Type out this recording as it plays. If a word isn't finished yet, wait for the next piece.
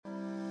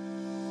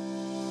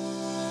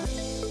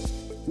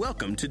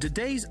Welcome to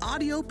today's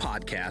audio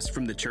podcast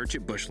from the Church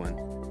at Bushland.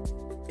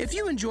 If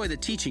you enjoy the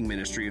teaching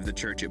ministry of the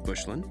Church at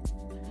Bushland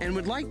and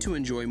would like to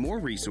enjoy more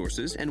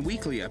resources and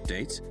weekly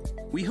updates,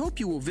 we hope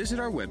you will visit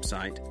our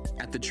website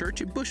at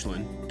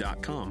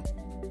thechurchatbushland.com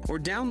or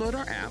download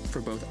our app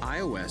for both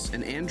iOS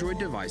and Android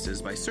devices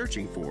by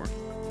searching for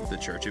The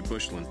Church at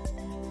Bushland.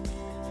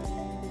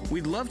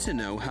 We'd love to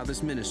know how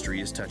this ministry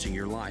is touching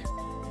your life.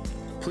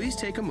 Please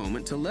take a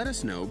moment to let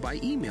us know by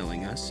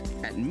emailing us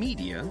at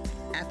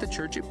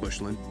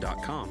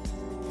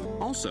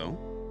media@thechurchatbushland.com.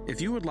 Also, if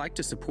you would like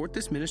to support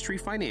this ministry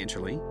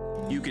financially,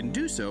 you can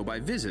do so by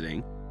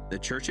visiting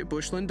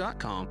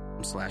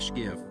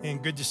thechurchatbushland.com/give.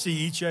 And good to see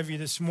each of you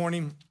this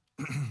morning.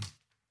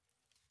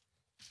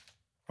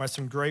 Had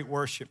some great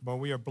worship, but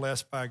we are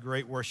blessed by a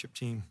great worship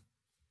team.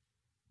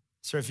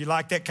 So if you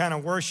like that kind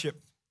of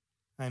worship,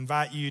 I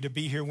invite you to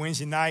be here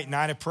Wednesday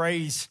night of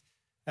praise.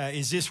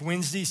 Is this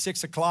Wednesday,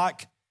 6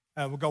 o'clock?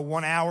 We'll go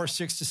 1 hour,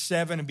 6 to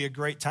 7. It'll be a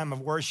great time of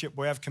worship.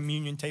 We'll have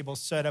communion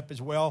tables set up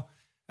as well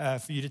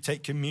for you to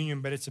take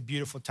communion, but it's a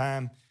beautiful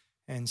time.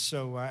 And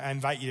so I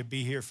invite you to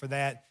be here for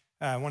that.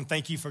 I want to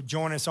thank you for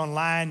joining us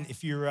online.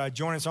 If you're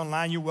joining us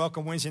online, you're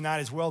welcome Wednesday night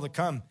as well to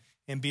come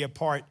and be a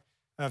part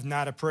of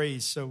Night of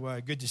Praise.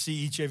 So good to see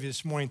each of you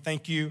this morning.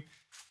 Thank you.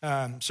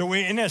 So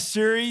we're in a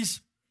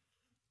series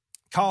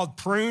called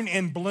Prune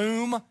and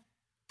Bloom.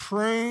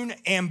 Prune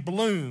and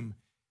Bloom.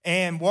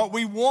 And what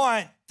we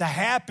want to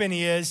happen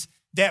is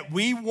that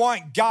we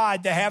want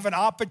God to have an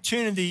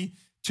opportunity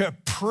to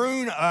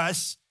prune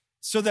us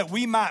so that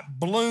we might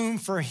bloom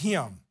for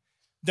him.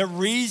 The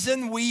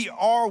reason we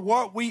are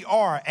what we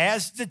are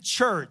as the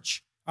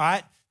church, all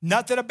right,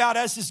 nothing about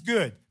us is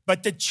good,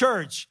 but the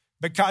church,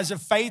 because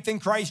of faith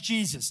in Christ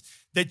Jesus,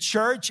 the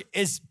church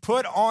is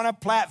put on a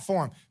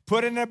platform,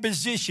 put in a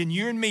position,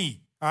 you and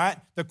me, all right,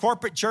 the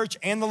corporate church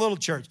and the little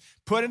church,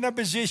 put in a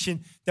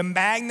position to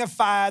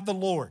magnify the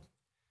Lord.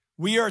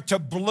 We are to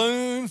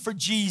bloom for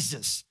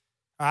Jesus,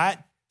 all right?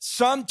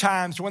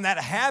 Sometimes when that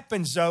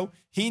happens, though,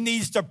 he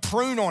needs to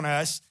prune on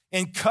us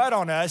and cut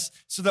on us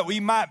so that we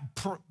might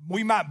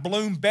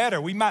bloom better.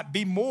 We might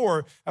be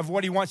more of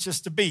what he wants us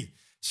to be.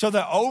 So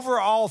the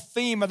overall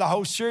theme of the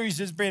whole series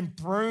has been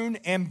prune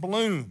and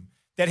bloom,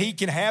 that he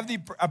can have the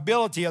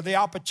ability or the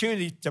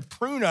opportunity to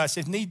prune us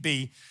if need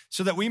be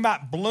so that we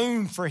might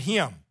bloom for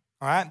him,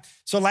 all right?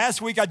 So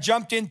last week I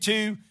jumped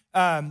into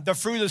the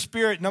fruit of the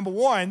Spirit. Number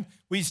one,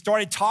 we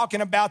started talking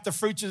about the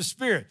fruits of the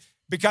Spirit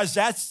because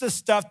that's the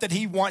stuff that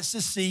he wants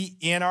to see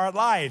in our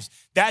lives.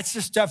 That's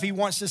the stuff he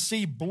wants to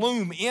see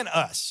bloom in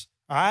us,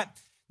 all right?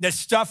 The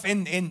stuff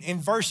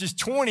in verses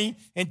 20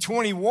 and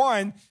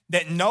 21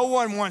 that no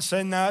one wants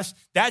in us,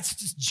 that's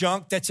just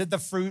junk. That's the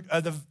fruit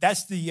of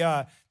that's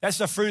the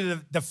fruit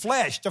of the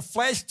flesh. The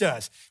flesh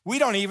does. We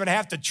don't even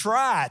have to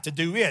try to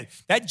do it.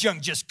 That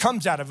junk just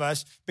comes out of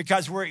us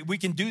because we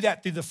can do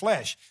that through the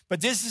flesh. But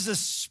this is a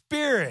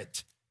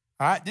spirit,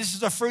 all right? This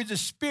is a fruit of the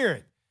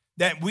Spirit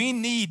that we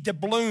need to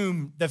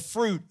bloom the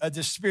fruit of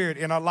the Spirit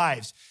in our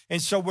lives.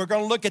 And so we're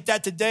going to look at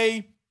that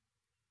today,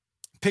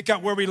 pick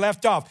up where we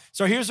left off.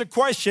 So here's a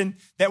question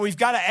that we've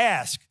got to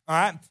ask, all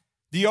right?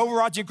 The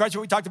overarching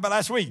question we talked about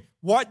last week.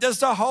 What does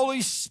the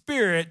Holy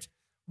Spirit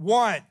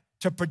want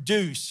to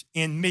produce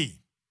in me?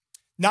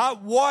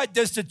 Not what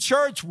does the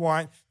church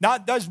want,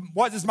 what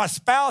does my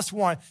spouse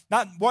want,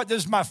 not what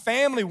does my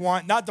family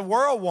want, not the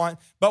world want,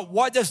 but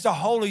what does the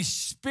Holy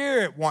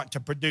Spirit want to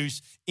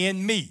produce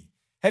in me?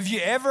 Have you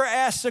ever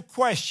asked the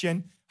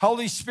question,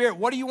 Holy Spirit,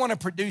 what do you want to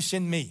produce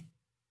in me?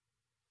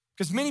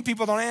 Because many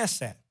people don't ask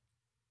that.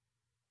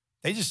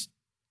 I just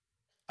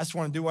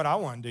want to do what I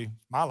want to do.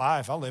 My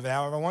life, I'll live it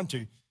however I want to.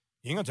 You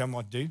ain't going to tell me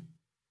what to do.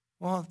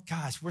 Well,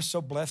 gosh, we're so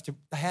blessed to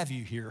have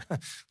you here.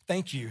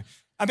 Thank you.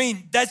 I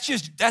mean, that's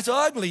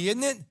ugly,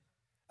 isn't it?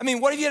 I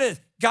mean, what have you done?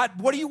 God,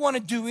 what do you want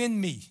to do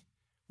in me?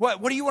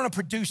 What do you want to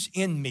produce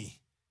in me?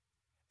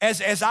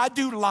 As I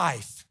do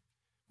life,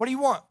 what do you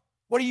want?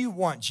 What do you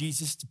want,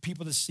 Jesus, to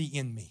people to see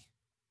in me?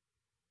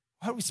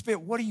 Holy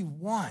Spirit, what do you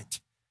want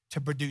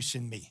to produce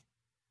in me?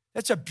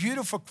 That's a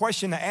beautiful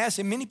question to ask,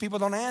 and many people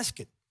don't ask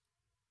it.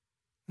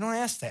 They don't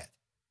ask that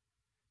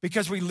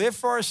because we live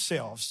for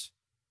ourselves,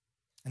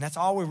 and that's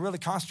all we're really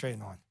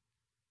concentrating on.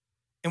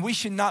 And we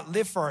should not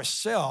live for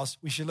ourselves.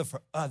 We should live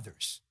for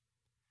others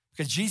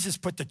because Jesus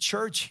put the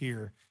church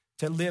here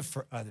to live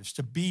for others,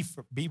 to be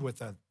for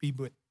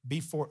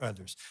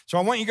others. So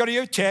I want you to go to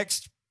your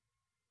text,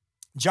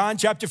 John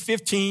chapter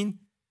 15.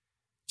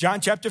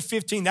 John chapter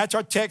 15, that's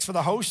our text for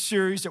the whole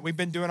series that we've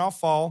been doing all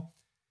fall.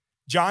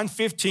 John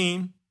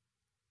 15.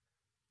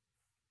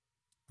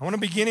 I want to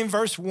begin in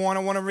verse 1. I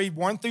want to read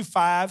 1 through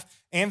 5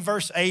 and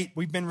verse 8.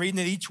 We've been reading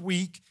it each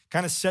week,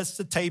 kind of sets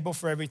the table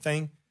for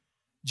everything.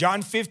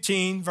 John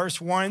 15,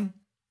 verse 1.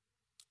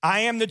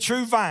 I am the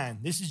true vine.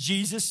 This is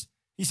Jesus.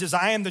 He says,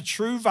 I am the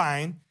true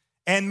vine,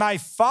 and my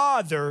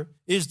Father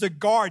is the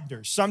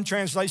gardener. Some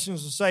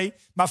translations will say,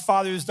 my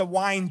Father is the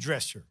wine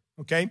dresser,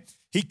 okay?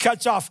 He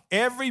cuts off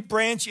every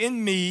branch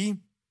in me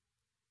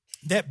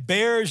that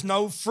bears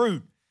no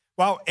fruit,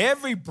 while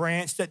every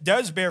branch that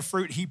does bear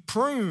fruit, he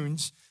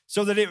prunes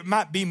so that it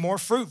might be more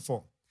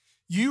fruitful.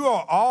 You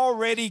are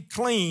already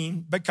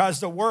clean because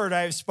the word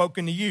I have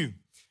spoken to you.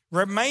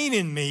 Remain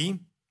in me,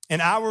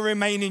 and I will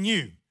remain in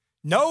you.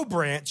 No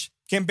branch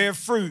can bear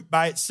fruit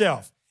by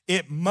itself.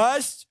 It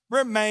must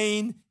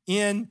remain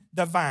in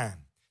the vine.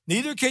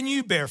 Neither can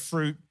you bear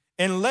fruit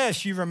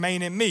unless you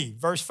remain in me.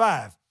 Verse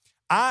 5,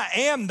 I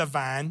am the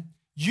vine,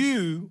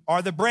 you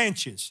are the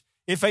branches.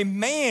 If a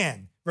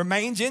man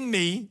remains in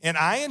me and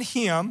I in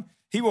him,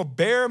 he will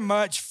bear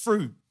much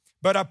fruit.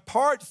 But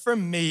apart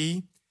from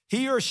me,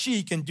 he or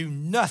she can do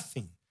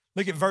nothing.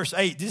 Look at verse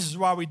 8. This is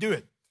why we do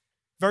it.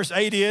 Verse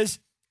 8 is,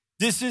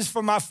 this is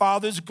for my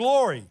Father's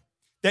glory,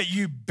 that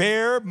you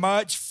bear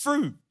much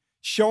fruit,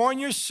 showing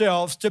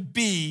yourselves to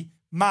be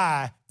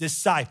my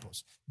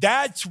disciples.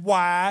 That's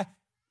why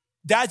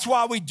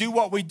we do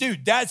what we do.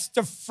 That's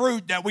the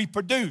fruit that we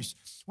produce.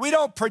 We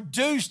don't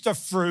produce the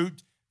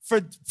fruit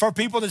for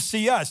people to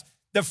see us.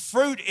 The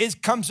fruit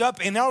comes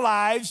up in our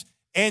lives,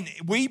 and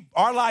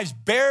our lives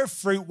bear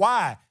fruit.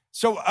 Why?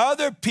 So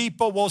other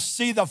people will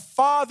see the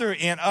Father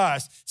in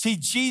us, see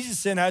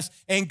Jesus in us,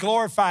 and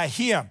glorify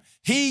him.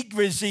 He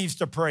receives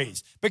the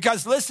praise.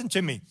 Because listen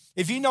to me,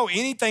 if you know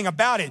anything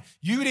about it,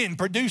 you didn't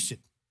produce it.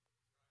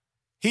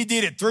 He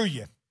did it through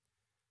you.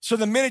 So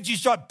the minute you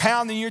start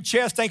pounding your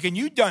chest thinking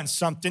you've done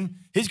something,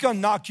 he's going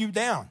to knock you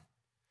down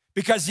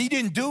because he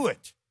didn't do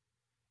it.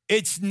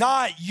 It's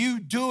not you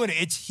doing it.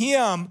 It's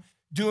him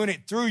doing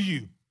it through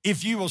you.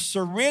 If you will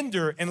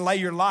surrender and lay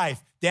your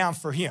life down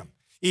for him.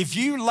 If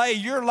you lay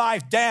your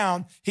life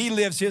down, he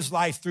lives his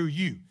life through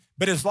you.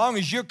 But as long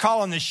as you're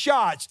calling the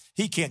shots,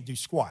 he can't do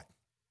squat.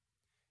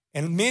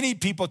 And many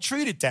people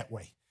treat it that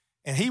way.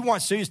 And he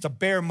wants us to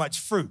bear much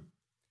fruit.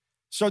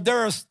 So there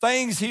are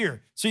things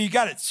here. So you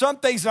got it. Some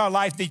things in our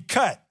life need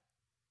cut.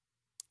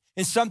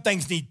 And some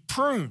things need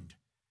pruned.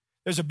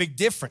 There's a big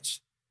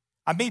difference.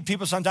 I meet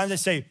people sometimes, they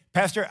say,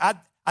 Pastor,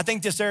 I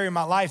think this area of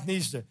my life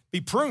needs to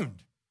be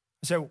pruned.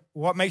 I say,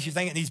 what makes you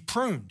think it needs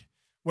pruned?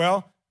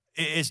 Well,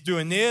 it's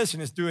doing this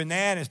and it's doing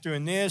that and it's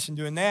doing this and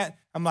doing that.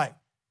 I'm like,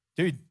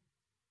 dude,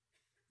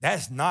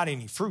 that's not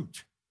any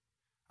fruit.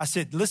 I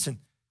said, listen,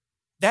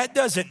 that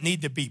doesn't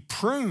need to be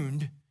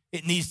pruned.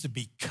 It needs to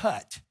be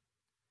cut.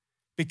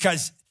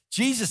 Because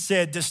Jesus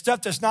said the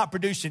stuff that's not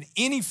producing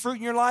any fruit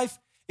in your life,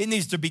 it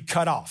needs to be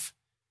cut off.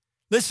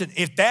 Listen,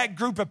 if that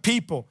group of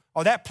people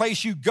or that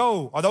place you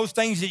go or those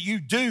things that you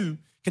do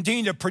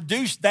continue to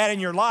produce that in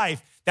your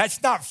life,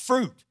 that's not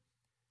fruit.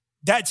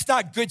 That's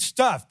not good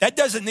stuff. That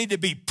doesn't need to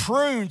be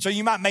pruned so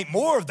you might make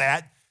more of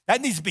that. That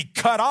needs to be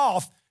cut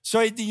off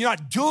so you're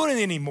not doing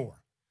it anymore.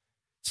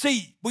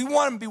 See, we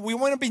want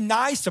to be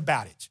nice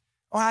about it.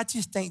 Oh, I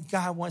just think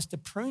God wants to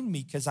prune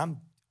me because I'm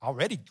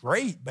already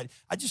great, but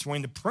I just want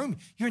him to prune me.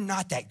 You're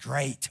not that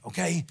great,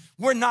 okay?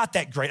 We're not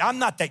that great. I'm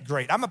not that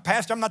great. I'm a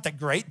pastor. I'm not that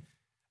great.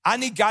 I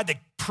need God to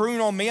prune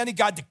on me. I need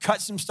God to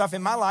cut some stuff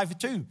in my life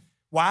too.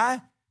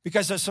 Why?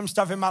 Because there's some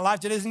stuff in my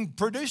life that isn't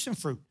producing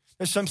fruit.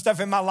 There's some stuff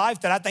in my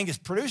life that I think is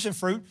producing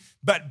fruit,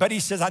 but he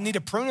says, I need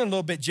to prune it a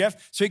little bit,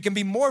 Jeff, so it can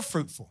be more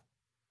fruitful.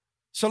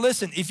 So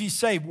listen, if you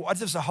say, what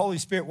does the Holy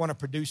Spirit want to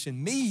produce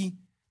in me?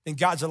 Then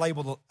God's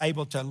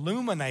able to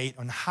illuminate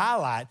and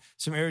highlight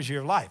some areas of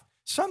your life.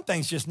 Some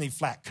things just need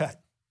flat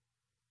cut.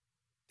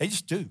 They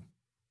just do.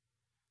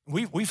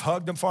 We've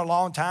hugged them for a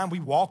long time. We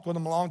walked with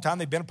them a long time.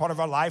 They've been a part of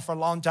our life for a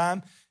long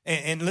time.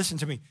 And listen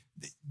to me,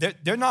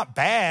 they're not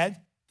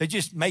bad. They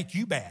just make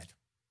you bad.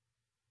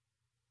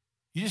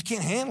 You just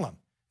can't handle them.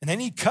 And they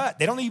need cut.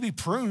 They don't need to be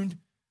pruned.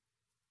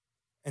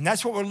 And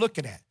that's what we're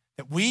looking at,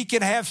 that we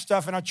can have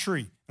stuff in our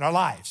tree, in our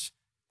lives,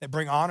 that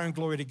bring honor and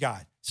glory to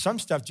God. Some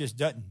stuff just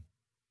doesn't.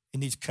 It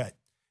needs cut.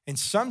 And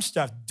some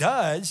stuff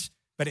does,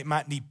 but it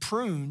might need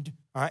pruned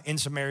in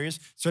some areas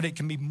so that it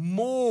can be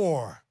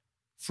more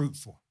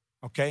fruitful,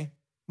 okay?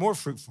 More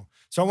fruitful.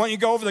 So I want you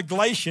to go over the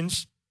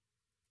Galatians.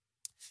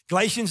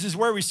 Galatians is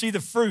where we see the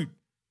fruit.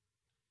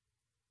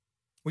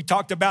 We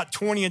talked about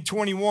 20 and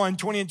 21.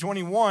 20 and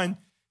 21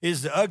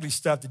 is the ugly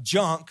stuff, the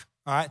junk,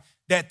 all right,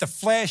 that the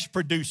flesh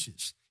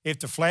produces. If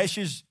the flesh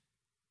is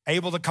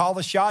able to call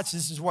the shots,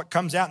 this is what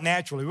comes out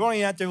naturally. We don't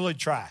even have to really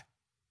try,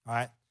 all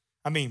right?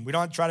 I mean, we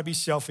don't try to be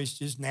selfish.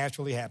 It just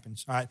naturally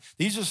happens, all right?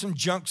 These are some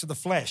junks of the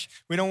flesh.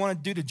 We don't want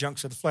to do the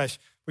junks of the flesh.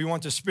 We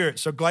want the Spirit.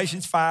 So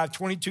Galatians 5,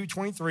 22,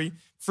 23,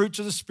 fruits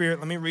of the Spirit.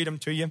 Let me read them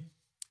to you.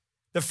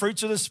 The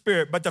fruits of the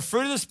Spirit. But the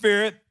fruit of the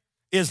Spirit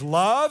is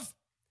love,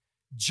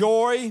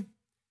 joy,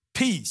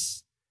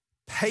 peace,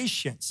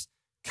 patience,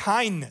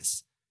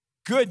 kindness,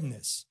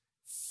 goodness,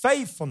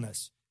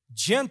 faithfulness,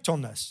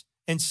 gentleness,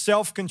 and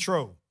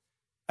self-control.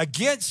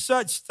 Against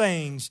such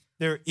things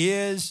there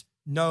is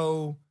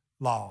no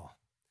law.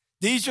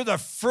 These are the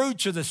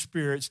fruits of the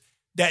spirits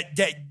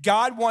that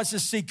God wants to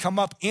see come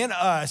up in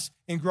us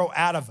and grow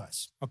out of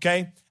us,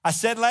 okay? I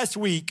said last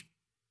week,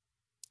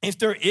 if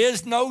there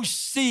is no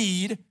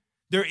seed,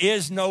 there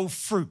is no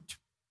fruit.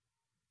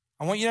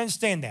 I want you to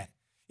understand that.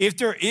 If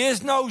there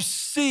is no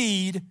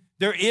seed,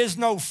 there is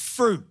no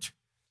fruit.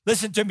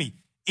 Listen to me.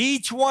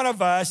 Each one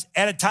of us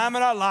at a time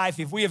in our life,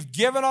 if we have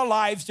given our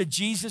lives to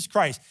Jesus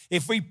Christ,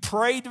 if we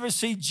prayed to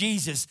receive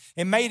Jesus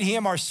and made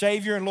him our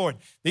Savior and Lord,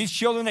 these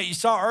children that you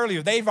saw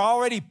earlier, they've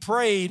already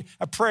prayed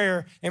a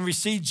prayer and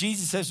received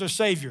Jesus as their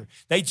Savior.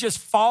 They just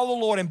follow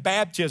the Lord in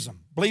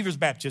baptism, believer's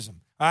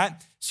baptism, all right?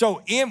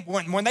 So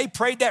when they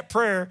prayed that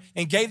prayer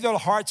and gave their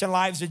hearts and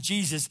lives to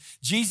Jesus,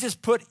 Jesus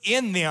put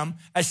in them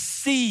a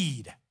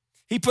seed.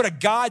 He put a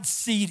God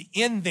seed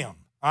in them,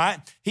 all right?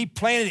 He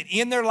planted it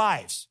in their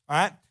lives, all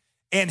right?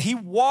 And he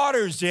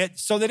waters it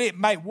so that it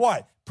might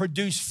what?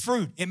 Produce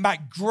fruit. It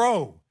might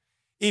grow.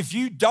 If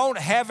you don't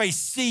have a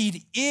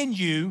seed in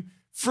you,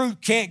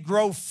 fruit can't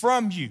grow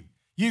from you.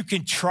 You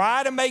can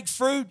try to make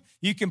fruit.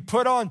 You can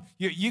put on,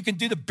 you can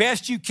do the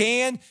best you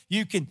can.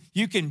 You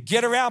can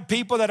get around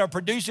people that are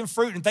producing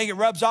fruit and think it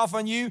rubs off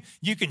on you.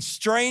 You can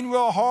strain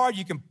real hard.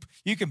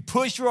 You can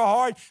push real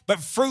hard, but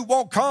fruit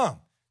won't come.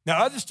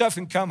 Now, other stuff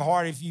can come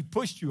hard if you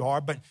push too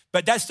hard,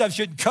 but that stuff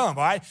shouldn't come,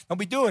 all right? Don't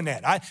be doing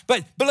that, all right?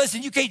 But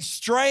listen, you can't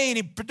strain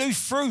and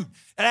produce fruit.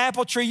 An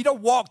apple tree, you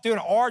don't walk through an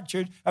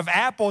orchard of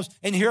apples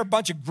and hear a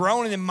bunch of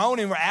groaning and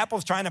moaning where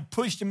apples trying to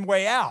push them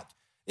way out.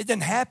 It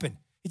doesn't happen.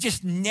 It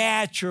just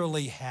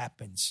naturally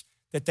happens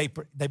that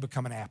they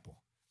become an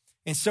apple.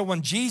 And so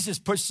when Jesus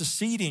puts the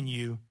seed in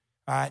you,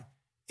 all right,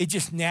 it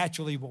just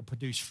naturally will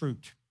produce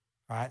fruit,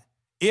 all right,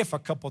 if a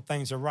couple of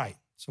things are right.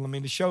 So let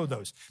me show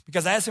those.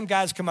 Because I had some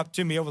guys come up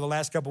to me over the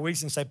last couple of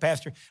weeks and say,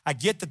 Pastor, I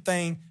get the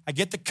thing, I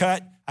get the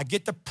cut, I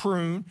get the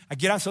prune, I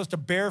get I'm supposed to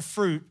bear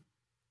fruit,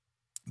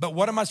 but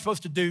what am I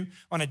supposed to do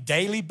on a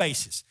daily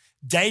basis?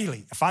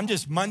 Daily. If I'm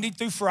just Monday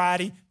through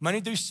Friday, Monday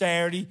through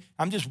Saturday,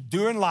 I'm just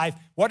doing life,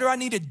 what do I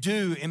need to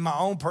do in my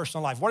own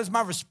personal life? What is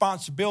my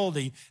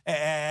responsibility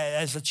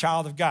as a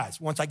child of God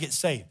once I get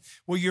saved?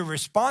 Well, your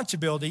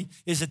responsibility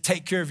is to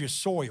take care of your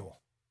soil.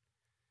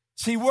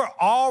 See, we're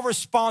all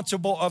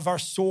responsible of our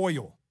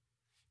soil.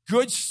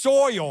 Good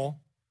soil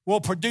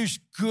will produce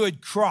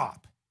good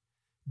crop.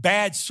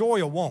 Bad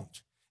soil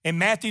won't. In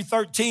Matthew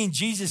 13,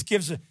 Jesus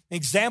gives an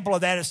example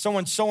of that as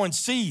someone sowing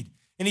seed.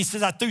 And he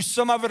says, I threw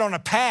some of it on a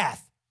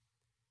path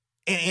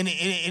and it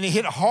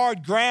hit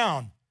hard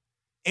ground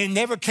and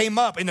never came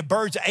up and the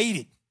birds ate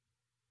it.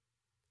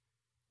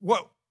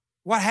 What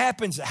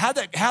happens? How'd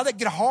that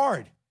get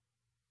hard?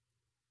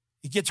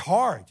 It gets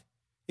hard.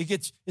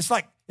 It's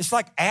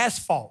like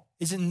asphalt.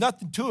 There's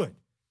nothing to it.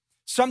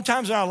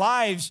 Sometimes in our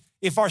lives,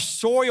 if our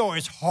soil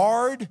is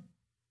hard,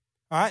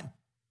 all right,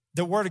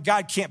 the word of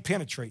God can't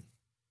penetrate.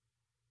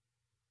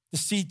 The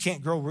seed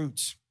can't grow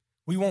roots.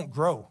 We won't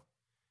grow.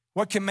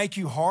 What can make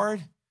you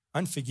hard?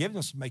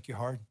 Unforgiveness will make you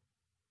hard.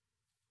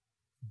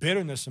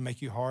 Bitterness will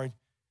make you hard.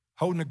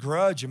 Holding a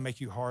grudge will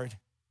make you hard.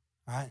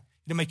 All right?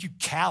 It'll make you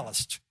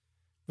calloused.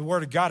 The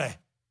word of God will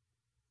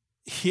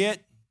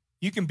hit.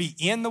 You can be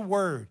in the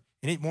word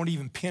and it won't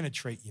even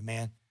penetrate you,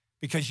 man,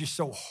 because you're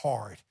so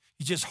hard.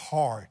 You're just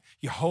hard.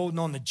 You're holding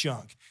on to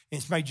junk. And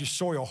it's made your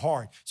soil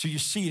hard. So your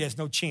seed has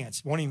no chance.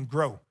 It won't even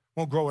grow.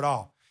 Won't grow at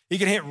all. You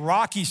can hit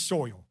rocky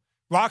soil.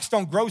 Rocks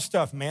don't grow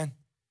stuff, man.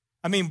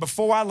 I mean,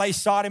 before I lay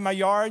sod in my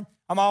yard,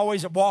 I'm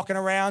always walking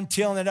around,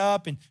 tilling it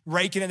up and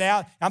raking it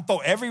out. I'm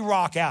throwing every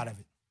rock out of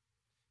it.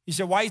 You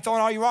said, why are you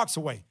throwing all your rocks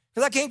away?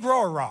 Because I can't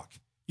grow a rock.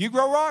 You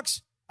grow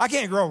rocks? I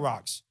can't grow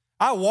rocks.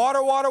 I water.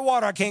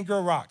 I can't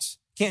grow rocks.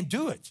 Can't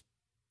do it.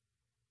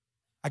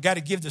 I got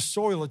to give the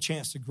soil a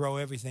chance to grow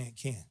everything it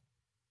can.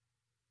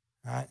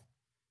 All right?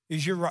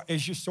 Is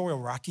your soil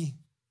rocky? It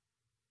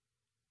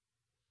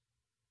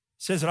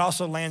says it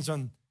also lands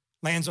on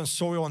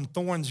soil and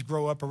thorns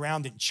grow up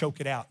around it and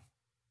choke it out.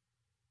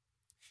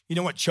 You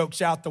know what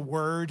chokes out the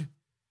word?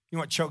 You know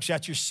what chokes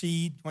out your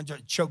seed? You know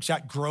what chokes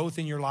out growth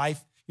in your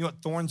life? You know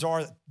what thorns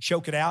are that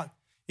choke it out?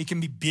 It can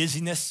be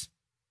busyness.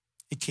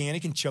 It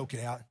can choke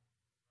it out.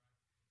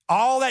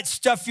 All that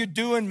stuff you're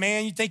doing,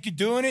 man, you think you're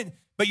doing it,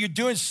 but you're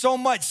doing so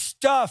much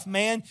stuff,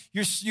 man.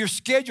 Your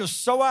schedule's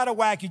so out of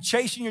whack. You're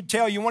chasing your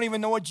tail. You won't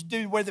even know what you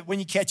do with it when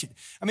you catch it.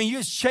 I mean,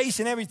 you're just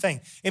chasing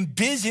everything. And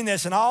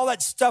busyness and all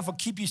that stuff will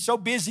keep you so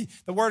busy,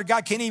 the word of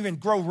God can't even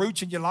grow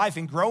roots in your life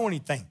and grow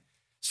anything.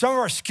 Some of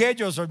our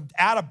schedules are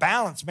out of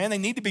balance, man. They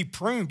need to be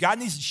pruned. God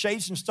needs to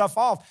shave some stuff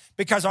off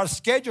because our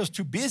schedule's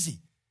too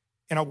busy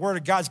and our word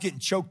of God's getting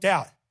choked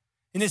out.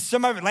 And then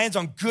some of it lands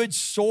on good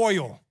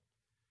soil.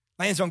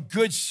 Lands on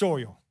good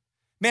soil.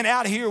 Man,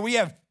 out here we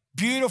have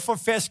beautiful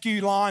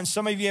fescue lawns.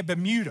 Some of you have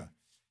Bermuda.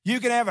 You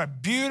can have a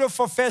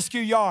beautiful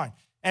fescue lawn.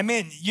 And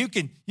man, you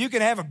can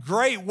have a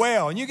great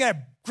well and you can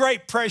have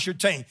great pressure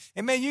tank.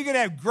 And man, you can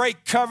have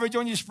great coverage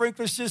on your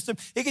sprinkler system.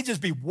 It can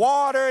just be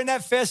water in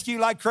that fescue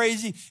like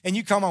crazy. And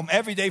you come home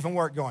every day from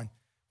work going,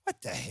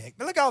 what the heck?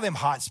 Man, look at all them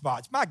hot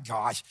spots. My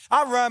gosh.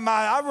 I run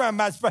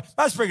my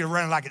sprinkler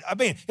running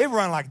it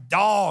run like a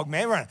dog,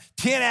 man. It run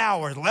 10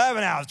 hours,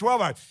 11 hours,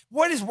 12 hours.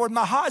 What is with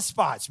my hot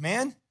spots,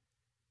 man?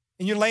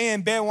 And you're laying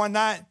in bed one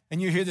night and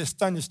you hear this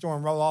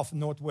thunderstorm roll off the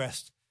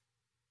northwest.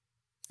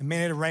 And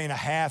man, it'll rain a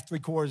half,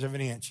 3/4 of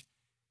an inch.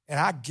 And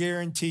I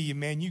guarantee you,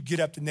 man, you get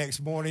up the next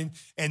morning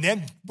and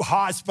them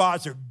hot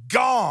spots are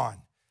gone.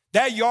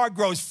 That yard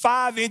grows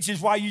 5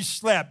 inches while you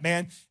slept,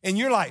 man. And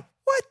you're like,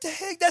 what what the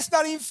heck? That's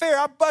not even fair.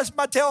 I bust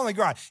my tail on the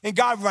ground. And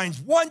God rains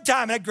one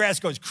time and that grass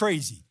goes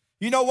crazy.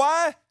 You know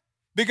why?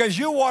 Because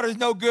your water is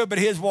no good, but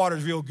his water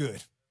is real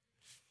good.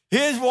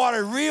 His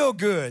water real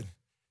good.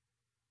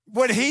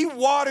 When he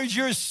waters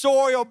your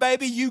soil,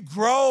 baby, you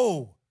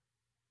grow.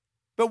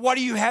 But what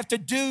do you have to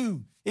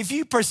do? If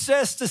you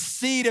possess the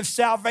seed of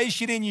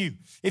salvation in you,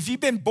 if you've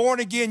been born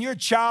again, you're a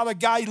child of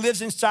God, he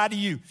lives inside of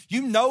you.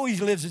 You know he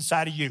lives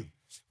inside of you.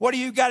 What do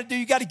you got to do?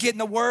 You got to get in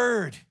the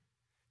word.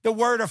 The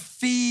word will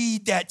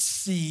feed that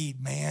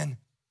seed, man.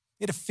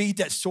 It'll feed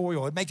that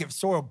soil. It'll make it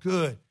soil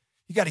good.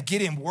 You got to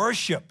get in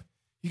worship.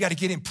 You got to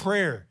get in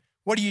prayer.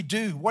 What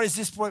do? What is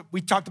this? What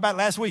we talked about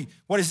last week?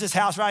 What is this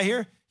house right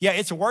here? Yeah,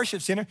 it's a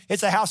worship center.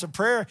 It's a house of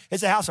prayer.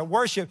 It's a house of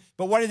worship.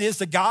 But what it is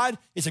to God,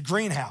 it's a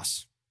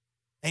greenhouse.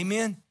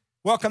 Amen.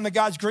 Welcome to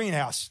God's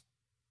greenhouse.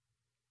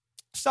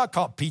 It's not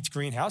called Pete's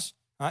Greenhouse.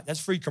 All right, that's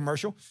free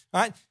commercial.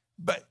 All right,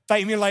 but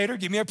thank me later.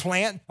 Give me a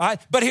plant. All right,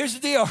 but here's the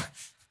deal.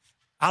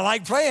 I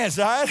like plants.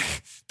 All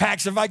right,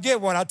 packs if I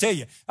get one. I'll tell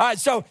you. All right,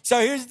 so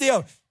here's the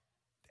deal.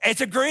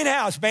 It's a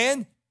greenhouse,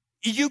 man.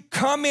 You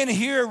come in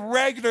here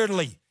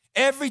regularly.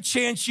 Every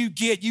chance you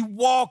get, you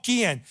walk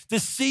in. The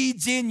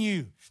seed's in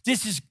you.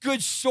 This is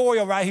good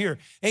soil right here.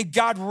 And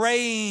God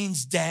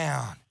rains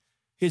down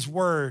his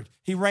word.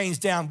 He rains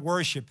down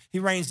worship. He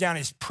rains down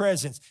his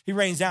presence. He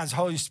rains down his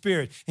Holy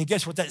Spirit. And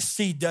guess what that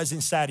seed does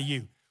inside of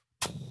you?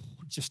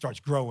 It just starts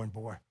growing,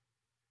 boy.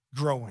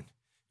 Growing.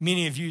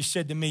 Many of you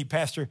said to me,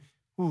 Pastor,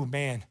 oh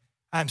man,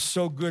 I'm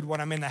so good when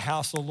I'm in the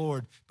house of the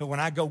Lord. But when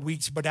I go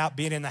weeks without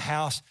being in the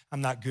house, I'm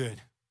not good.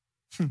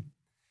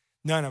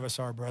 None of us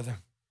are, brother.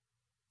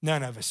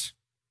 None of us.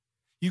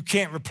 You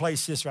can't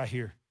replace this right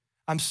here.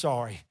 I'm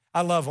sorry.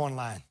 I love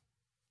online.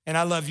 And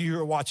I love you who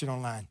are watching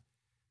online.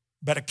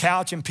 But a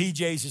couch and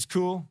PJs is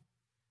cool.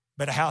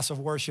 But a house of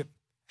worship,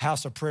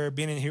 house of prayer,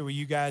 being in here with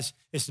you guys,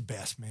 it's the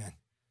best, man.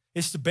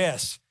 It's the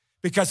best.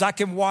 Because I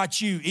can watch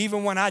you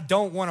even when I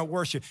don't want to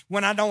worship.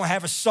 When I don't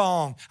have a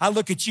song, I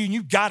look at you and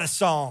you got a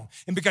song.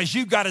 And because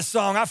you got a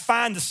song, I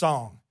find the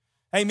song.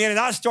 Amen. And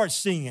I start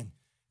singing.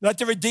 Let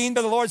the redeemed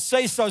of the Lord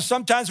say so.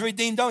 Sometimes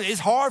redeemed don't.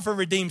 It's hard for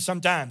redeemed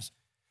sometimes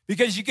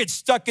because you get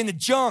stuck in the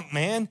junk,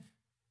 man.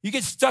 You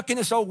get stuck in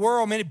this old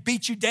world, man. It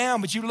beats you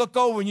down, but you look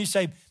over and you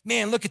say,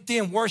 man, look at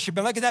them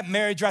worshiping. Look at that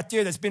marriage right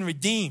there that's been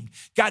redeemed.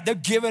 God, they're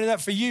giving it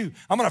up for you.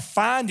 I'm going to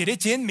find it.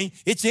 It's in me.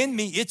 It's in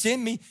me. It's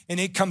in me. And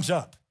it comes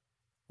up.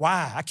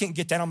 Why? I can't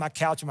get that on my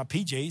couch in my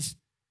PJs.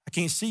 I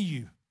can't see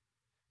you.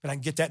 But I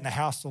can get that in the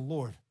house of the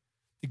Lord.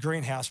 The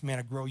greenhouse, man,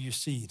 will grow your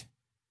seed.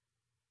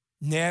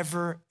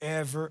 Never,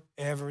 ever,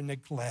 ever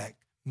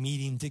neglect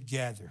meeting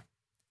together.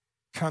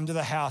 Come to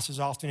the house as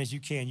often as you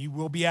can. You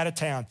will be out of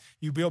town.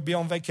 You will be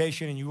on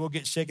vacation and you will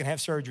get sick and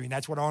have surgery. And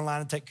that's what online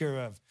will take care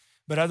of.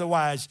 But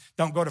otherwise,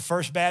 don't go to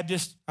First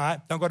Baptist. All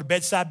right? Don't go to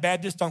Bedside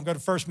Baptist. Don't go to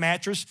First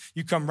Mattress.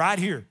 You come right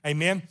here.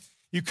 Amen.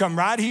 You come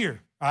right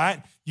here. All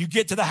right. You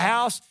get to the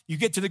house. You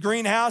get to the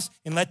greenhouse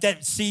and let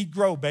that seed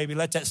grow, baby.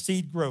 Let that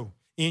seed grow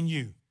in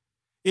you.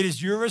 It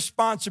is your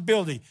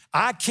responsibility.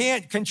 I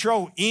can't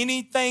control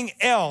anything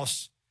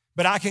else,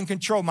 but I can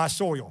control my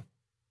soil.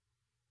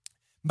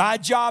 My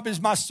job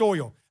is my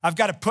soil. I've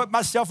got to put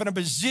myself in a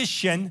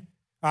position,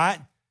 all right?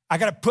 I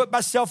got to put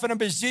myself in a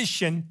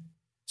position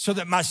so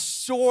that my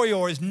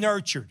soil is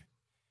nurtured.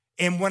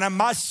 And when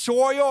my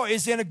soil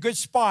is in a good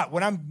spot,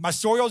 when my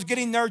soil is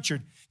getting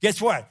nurtured, guess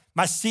what?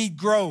 My seed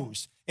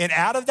grows. And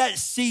out of that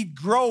seed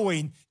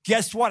growing,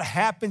 guess what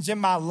happens in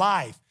my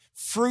life?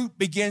 Fruit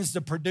begins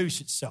to produce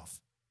itself.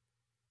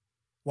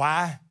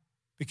 Why?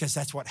 Because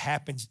that's what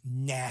happens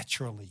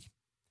naturally.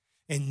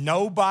 And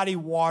nobody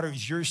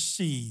waters your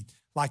seed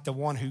like the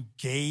one who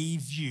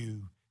gave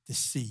you the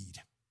seed.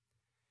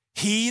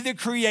 He, the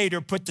creator,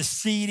 put the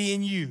seed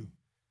in you.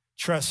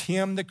 Trust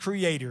him, the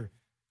creator,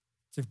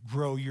 to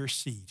grow your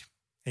seed.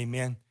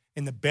 Amen.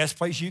 And the best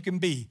place you can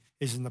be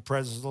is in the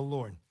presence of the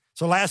Lord.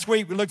 So last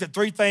week we looked at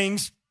three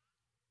things,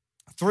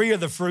 three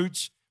of the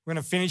fruits. We're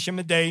going to finish them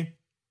today.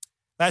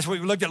 Last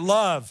week we looked at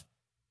love.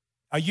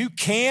 You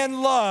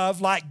can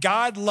love like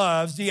God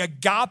loves, the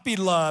agape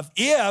love,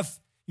 if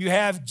you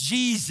have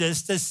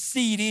Jesus, the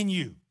seed in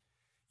you.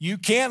 You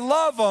can't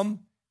love them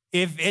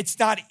if it's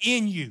not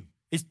in you.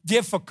 It's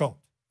difficult,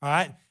 all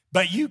right?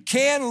 But you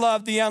can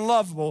love the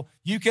unlovable.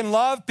 You can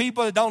love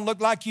people that don't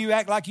look like you,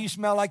 act like you,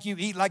 smell like you,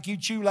 eat like you,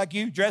 chew like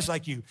you, dress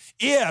like you,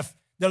 if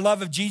the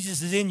love of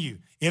Jesus is in you.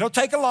 It'll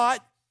take a lot.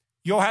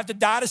 You'll have to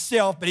die to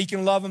self, but he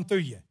can love them through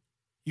you.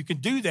 You can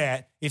do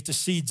that if the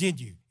seed's in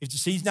you. If the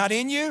seed's not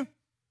in you,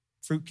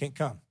 fruit can't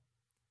come,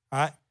 all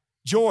right?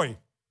 Joy.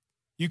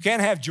 You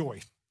can have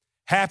joy.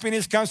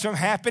 Happiness comes from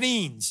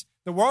happenings.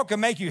 The world can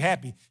make you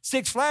happy.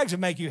 Six Flags will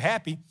make you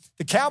happy.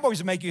 The Cowboys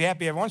will make you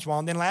happy every once in a while,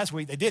 and then last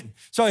week they didn't.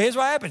 So here's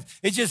what happens.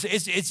 It's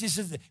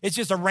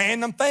just a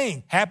random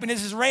thing.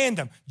 Happiness is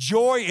random.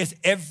 Joy is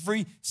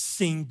every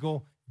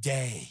single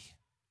day.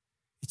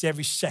 It's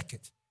every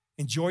second.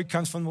 And joy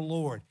comes from the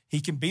Lord.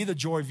 He can be the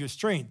joy of your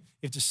strength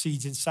if the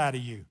seed's inside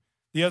of you.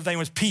 The other thing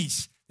was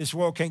peace. This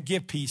world can't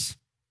give peace.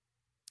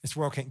 This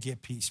world can't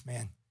give peace,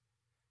 man.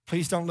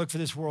 Please don't look for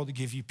this world to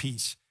give you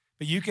peace,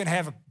 but you can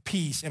have a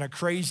peace in a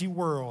crazy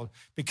world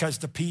because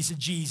the peace of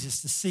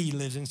Jesus, the seed,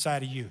 lives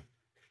inside of you.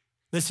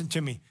 Listen to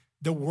me.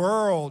 The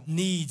world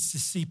needs to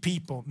see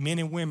people, men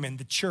and women,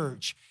 the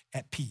church,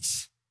 at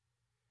peace.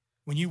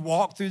 When you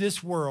walk through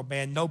this world,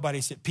 man,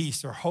 nobody's at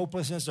peace. They're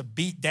hopelessness, they're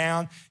beat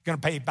down, going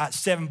to pay about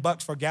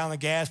 $7 for a gallon of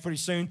gas pretty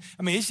soon.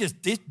 I mean,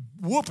 it's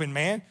whooping,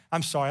 man.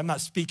 I'm sorry, I'm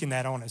not speaking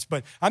that on us,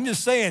 but I'm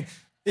just saying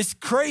it's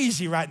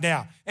crazy right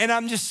now. And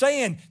I'm just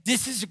saying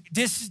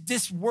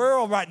this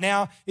world right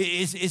now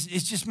is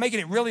just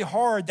making it really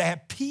hard to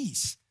have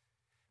peace.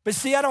 But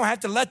see, I don't have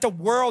to let the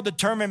world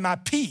determine my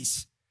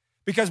peace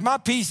because my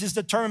peace is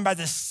determined by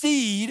the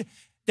seed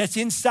that's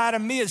inside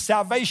of me at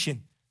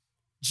salvation.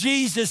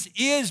 Jesus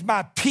is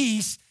my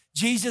peace.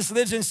 Jesus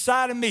lives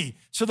inside of me.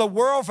 So the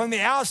world from the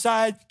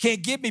outside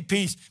can't give me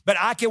peace, but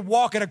I can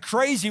walk in a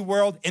crazy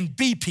world and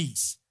be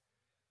peace.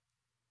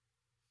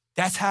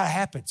 That's how it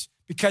happens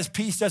because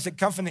peace doesn't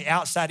come from the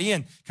outside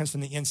in, it comes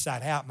from the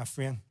inside out, my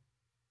friend.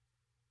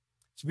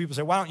 So people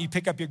say, why don't you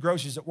pick up your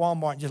groceries at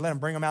Walmart and just let them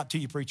bring them out to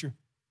you, preacher?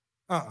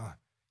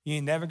 You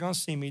ain't never going to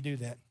see me do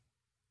that.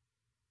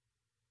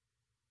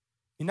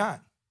 You're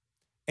not.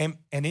 And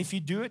if you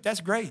do it,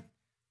 that's great.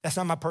 That's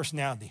not my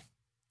personality.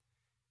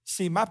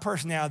 See, my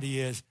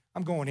personality is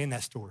I'm going in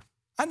that store.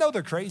 I know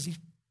they're crazy.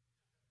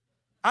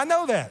 I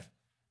know that.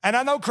 And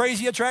I know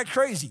crazy attracts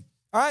crazy,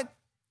 all right?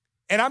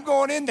 And I'm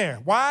going in there.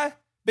 Why?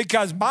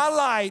 Because my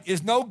light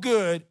is no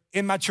good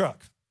in my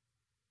truck.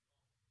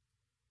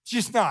 It's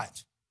just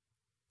not.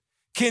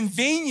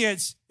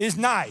 Convenience is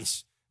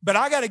nice, but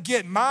I got to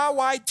get my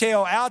white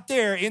tail out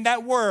there in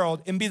that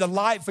world and be the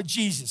light for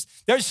Jesus.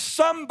 There's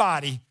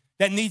somebody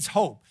that needs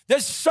hope.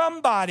 There's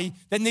somebody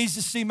that needs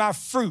to see my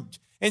fruit.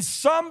 And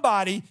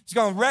somebody is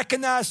going to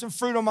recognize some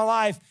fruit in my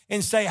life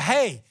and say,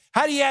 hey,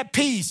 how do you have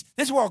peace?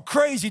 This world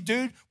crazy,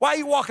 dude. Why are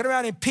you walking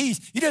around in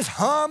peace? You just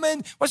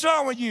humming? What's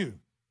wrong with you?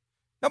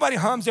 Nobody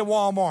hums at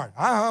Walmart.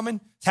 I'm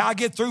humming. That's how I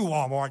get through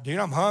Walmart, dude.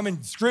 I'm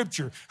humming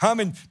scripture,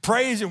 humming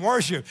praise and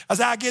worship.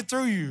 That's how I get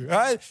through you, all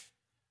right?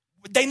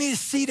 They need to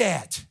see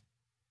that.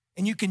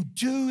 And you can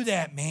do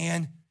that,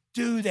 man.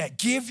 Do that.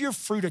 Give your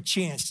fruit a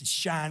chance to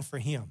shine for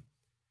him.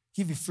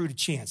 Give your fruit a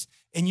chance.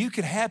 And you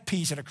can have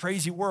peace in a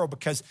crazy world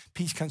because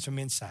peace comes from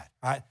inside,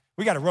 all right?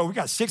 We got a row. We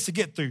got 6 to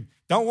get through.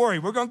 Don't worry.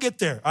 We're going to get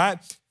there, all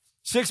right?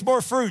 6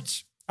 more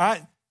fruits, all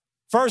right?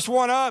 First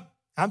one up,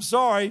 I'm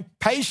sorry,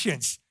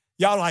 patience.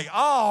 Y'all like,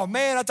 oh,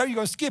 man, I thought you were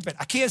going to skip it.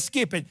 I can't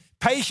skip it.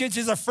 Patience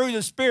is a fruit of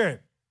the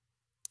Spirit.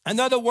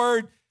 Another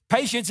word,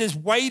 patience is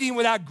waiting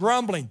without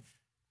grumbling.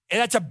 And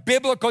that's a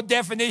biblical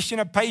definition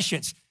of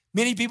patience.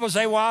 Many people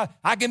say, well,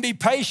 I can be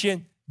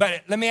patient,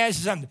 but let me ask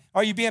you something.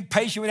 Are you being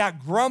patient without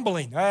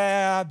grumbling?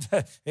 Yeah,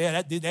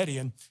 that did that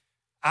in.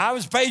 I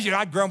was patient.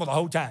 I grumbled the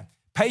whole time.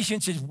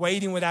 Patience is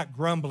waiting without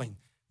grumbling.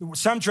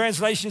 Some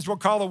translations will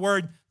call the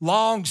word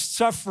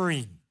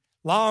long-suffering.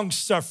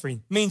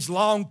 Long-suffering means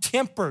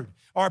long-tempered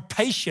or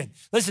patient.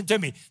 Listen to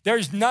me.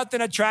 There's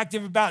nothing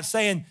attractive about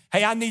saying,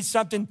 hey, I need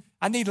something.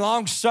 I need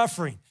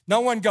long-suffering.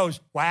 No one goes,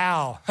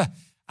 wow,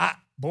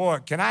 boy,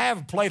 can I have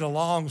a plate of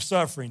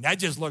long-suffering? That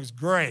just looks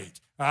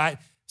great, all right?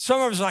 Some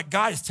of us are like,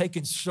 God, it's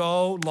taking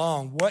so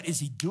long. What is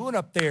he doing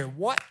up there?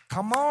 What?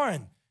 Come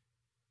on.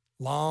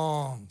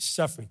 Long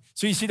suffering.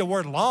 So you see the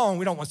word long,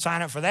 we don't want to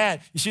sign up for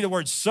that. You see the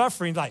word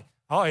suffering, like,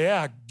 oh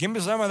yeah, give me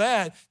some of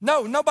that.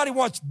 No, nobody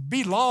wants to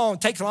be long,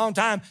 takes a long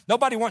time.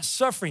 Nobody wants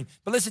suffering.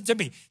 But listen to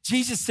me.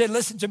 Jesus said,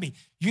 listen to me.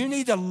 You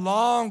need to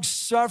long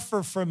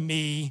suffer for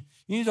me.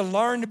 You need to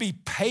learn to be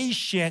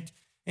patient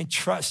and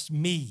trust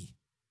me.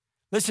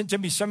 Listen to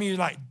me. Some of you are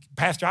like,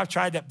 Pastor, I've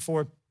tried that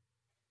before.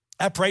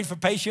 I prayed for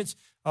patience.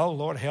 Oh,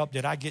 Lord, help.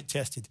 Did I get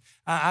tested?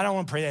 I don't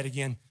want to pray that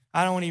again.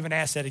 I don't want to even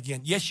ask that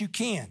again. Yes, you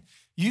can.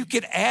 You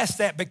can ask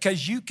that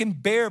because you can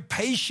bear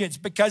patience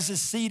because the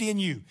seed in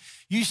you.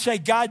 You say,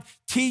 God,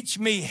 teach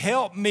me,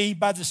 help me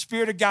by the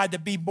Spirit of God to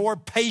be more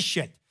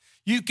patient.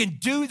 You can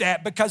do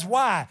that because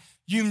why?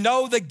 You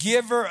know the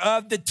giver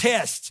of the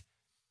test.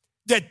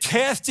 The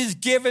test is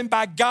given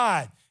by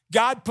God.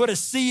 God put a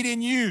seed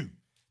in you.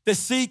 The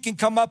seed can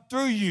come up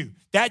through you.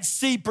 That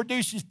seed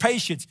produces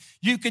patience.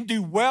 You can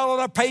do well on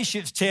a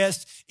patience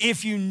test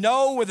if you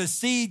know where the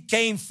seed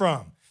came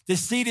from. The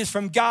seed is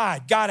from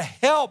God. God,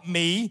 help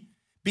me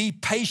be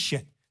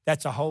patient.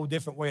 That's a whole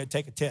different way to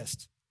take a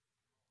test.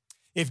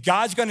 If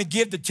God's going to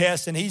give the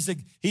test and he's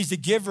the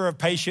giver of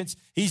patience,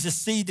 he's the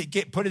seed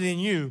that put it in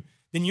you,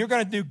 then you're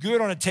going to do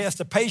good on a test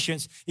of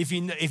patience if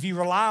you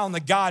rely on the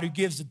God who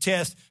gives the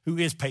test, who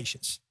is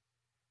patience.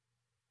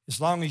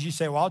 As long as you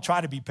say, well, I'll try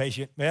to be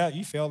patient. Well,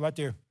 you failed right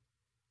there.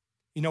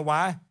 You know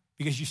why?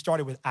 Because you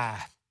started with I.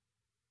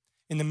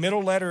 And the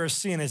middle letter of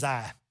sin is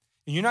I.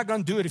 And you're not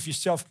going to do it if you're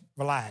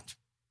self-reliant.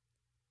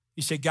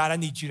 You say, God, I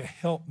need you to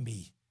help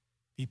me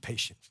be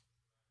patient.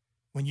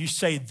 When you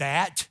say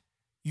that,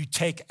 you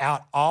take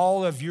out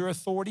all of your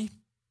authority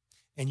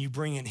and you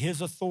bring in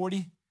his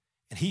authority,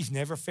 and he's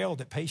never failed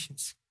at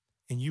patience,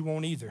 and you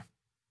won't either.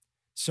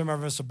 Some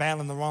of us are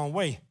battling the wrong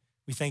way.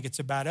 We think it's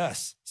about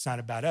us. It's not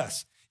about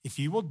us. If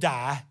you will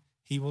die,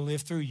 he will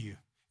live through you.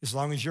 As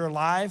long as you're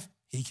alive,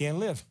 he can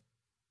live.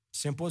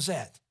 Simple as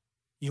that.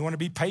 You want to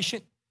be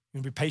patient? You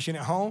want to be patient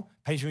at home,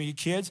 patient with your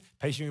kids,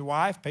 patient with your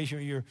wife,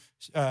 patient with your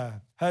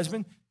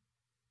husband?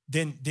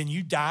 Then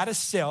you die to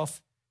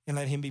self and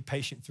let him be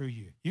patient through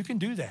you. You can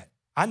do that.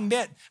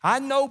 I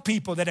know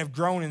people that have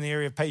grown in the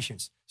area of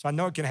patience, so I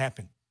know it can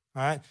happen,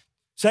 all right?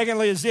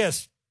 Secondly is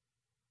this,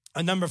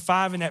 number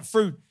 5 in that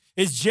fruit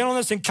is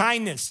gentleness and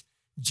kindness.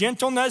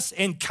 Gentleness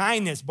and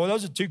kindness. Boy,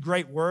 those are 2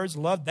 great words.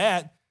 Love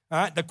that. All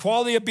right? The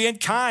quality of being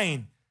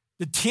kind,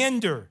 the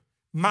tender,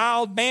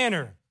 mild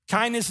manner.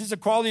 Kindness is the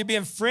quality of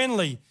being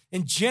friendly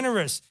and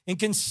generous and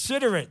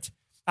considerate.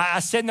 I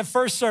said in the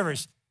first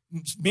service,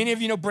 many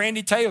of you know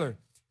Brandy Taylor.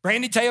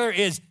 Brandy Taylor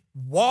is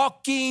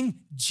walking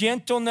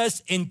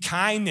gentleness and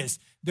kindness.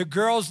 The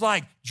girl's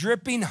like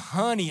dripping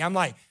honey. I'm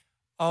like,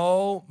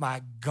 oh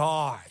my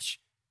gosh.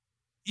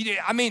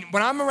 I mean,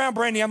 when I'm around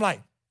Brandy, I'm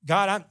like,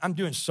 God, I'm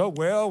doing so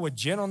well with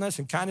gentleness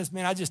and kindness.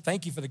 Man, I just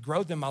thank you for the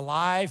growth in my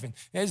life. And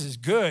this is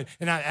good.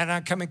 And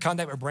I come in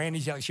contact with Brandy.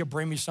 She'll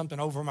bring me something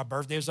over on my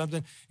birthday or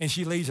something. And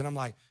she leaves and I'm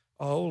like,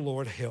 oh,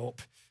 Lord,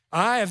 help.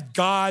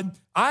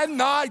 I'm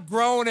not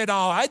growing at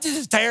all. This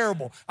is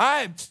terrible.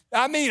 I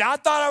mean, I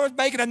thought I was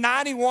making a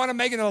 91. I'm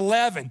making an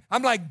 11.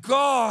 I'm like,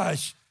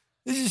 gosh,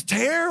 this is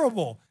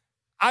terrible.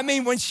 I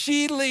mean, when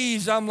she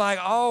leaves, I'm like,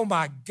 oh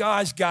my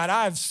gosh, God,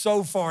 I have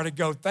so far to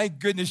go. Thank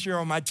goodness you're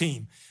on my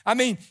team. I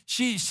mean,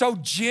 she's so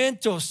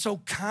gentle, so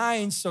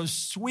kind, so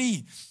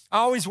sweet. I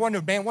always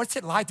wondered, man, what's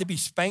it like to be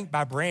spanked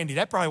by Brandy?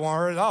 That probably won't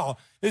hurt at all.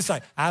 It's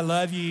like, I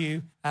love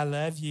you. I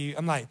love you.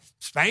 I'm like,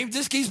 spank,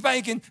 just keep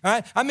spanking. All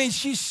right? I mean,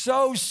 she's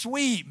so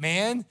sweet,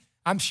 man.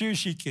 I'm sure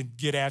she can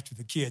get after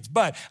the kids,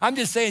 but I'm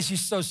just saying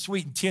she's so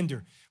sweet and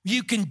tender.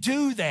 You can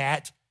do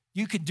that.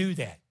 You can do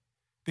that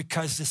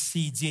because the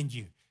seed's in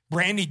you.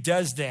 Brandy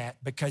does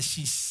that because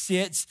she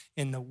sits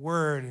in the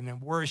word and in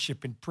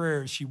worship and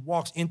prayer. She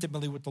walks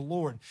intimately with the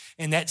Lord.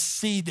 And that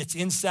seed that's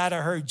inside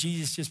of her,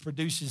 Jesus just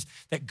produces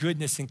that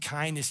goodness and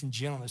kindness and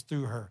gentleness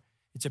through her.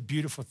 It's a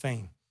beautiful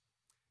thing.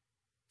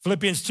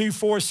 Philippians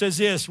 2:4 says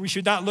this, we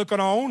should not look on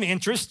our own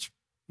interest,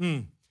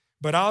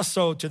 but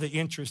also to the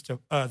interest of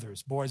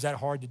others. Boy, is that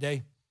hard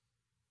today?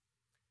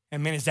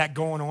 And man, is that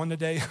going on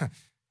today?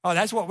 Oh,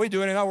 that's what we're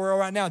doing in our world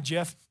right now,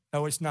 Jeff.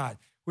 No, it's not.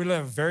 We live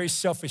in a very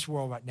selfish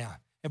world right now.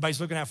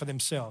 Everybody's looking out for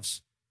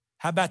themselves.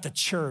 How about the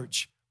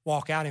church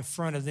walk out in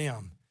front of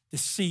them, the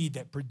seed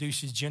that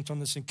produces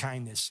gentleness and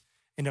kindness,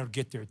 and it'll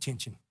get their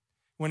attention.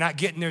 We're not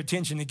getting their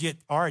attention to get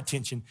our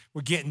attention.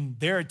 We're getting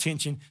their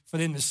attention for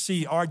them to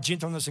see our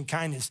gentleness and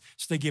kindness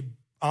so they give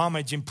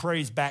homage and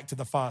praise back to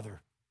the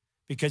Father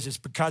because it's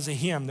because of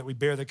him that we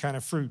bear the kind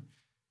of fruit.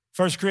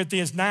 1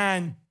 Corinthians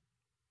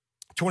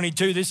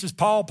 9:22, this is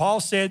Paul.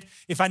 Paul said,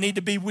 if I need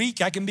to be weak,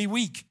 I can be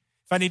weak.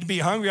 If I need to be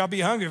hungry, I'll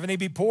be hungry. If I need to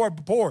be poor, I'll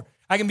be poor.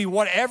 I can be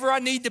whatever I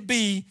need to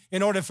be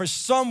in order for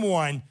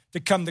someone to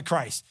come to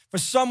Christ, for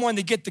someone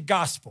to get the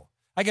gospel.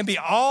 I can be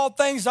all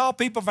things, all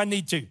people if I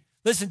need to.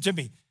 Listen to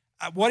me.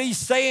 What he's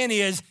saying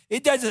is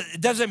it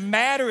doesn't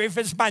matter if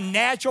it's my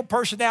natural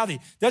personality.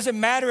 It doesn't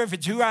matter if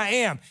it's who I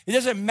am. It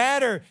doesn't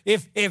matter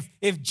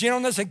if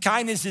gentleness and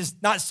kindness is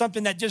not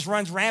something that just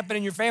runs rampant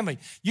in your family.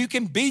 You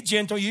can be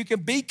gentle. You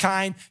can be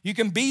kind. You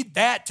can be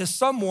that to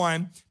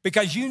someone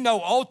because you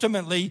know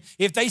ultimately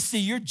if they see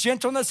your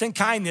gentleness and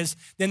kindness,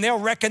 then they'll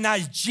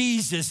recognize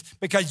Jesus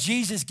because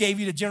Jesus gave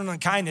you the gentleness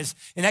and kindness,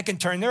 and that can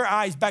turn their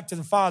eyes back to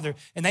the Father,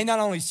 and they not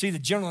only see the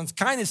gentleness and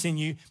kindness in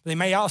you, but they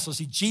may also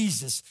see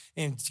Jesus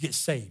and get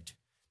saved.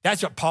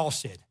 That's what Paul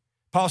said.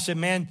 Paul said,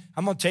 man,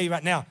 I'm going to tell you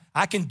right now,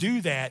 I can do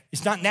that.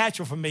 It's not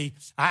natural for me.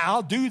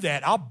 I'll do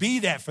that. I'll be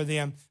that for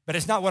them, but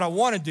it's not what I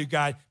want to do,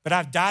 God, but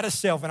I've died to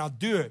self and I'll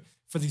do it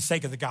for the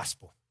sake of the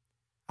gospel.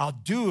 I'll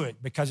do it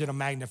because it'll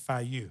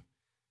magnify you.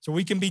 So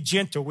we can be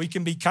gentle. We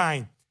can be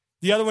kind.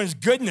 The other one is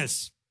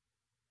goodness.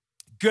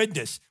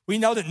 Goodness. We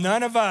know that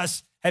none of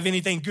us have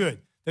anything good.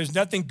 There's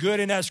nothing good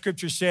in that.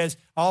 Scripture says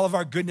all of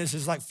our goodness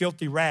is like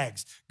filthy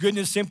rags.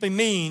 Goodness simply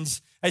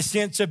means a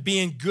sense of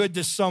being good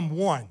to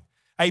someone.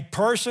 A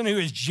person who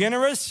is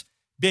generous,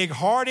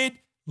 big-hearted,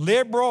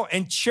 liberal,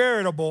 and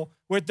charitable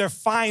with their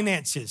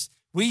finances.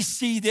 We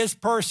see this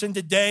person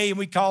today and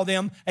we call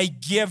them a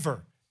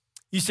giver.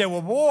 You say,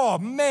 well, whoa,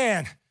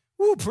 man,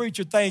 woo,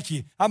 preacher, thank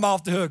you. I'm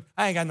off the hook.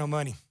 I ain't got no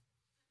money.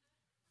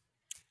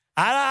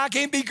 I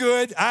can't be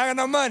good. I got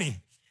no money.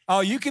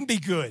 Oh, you can be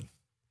good.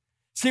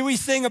 See, we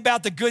sing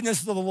about the goodness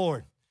of the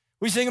Lord.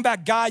 We sing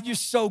about, God, you're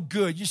so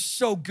good. You're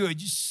so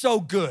good. You're so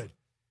good.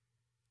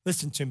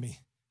 Listen to me.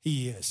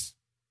 He is.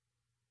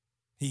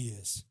 He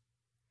is.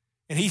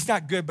 And he's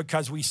not good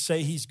because we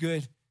say he's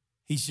good.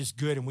 He's just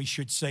good, and we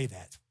should say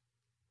that.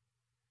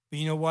 But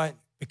you know what?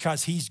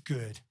 Because he's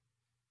good,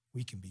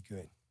 we can be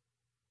good.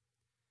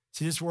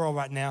 See, this world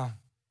right now,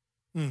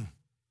 you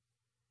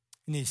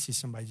need to see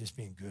somebody just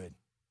being good.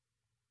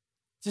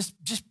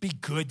 Just be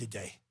good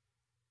today.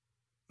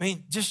 I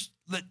mean, just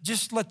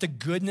let the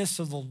goodness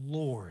of the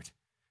Lord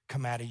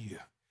come out of you.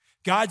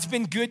 God's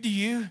been good to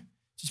you.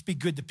 Just be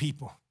good to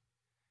people.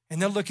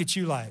 And they'll look at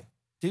you like,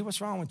 dude,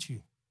 what's wrong with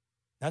you?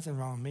 Nothing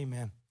wrong with me,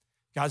 man.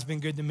 God's been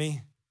good to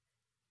me.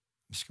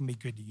 I'm just going to be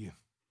good to you.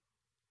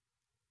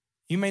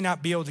 You may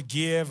not be able to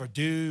give or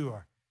do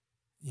or,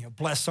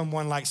 bless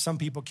someone like some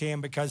people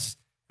can because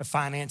of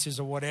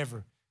finances or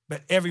whatever.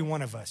 But every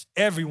one of us,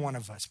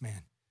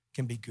 man,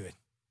 can be good.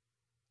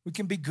 We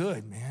can be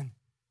good, man.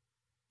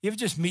 You ever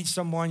just meet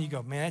someone, you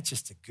go, man, that's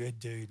just a good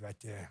dude right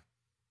there.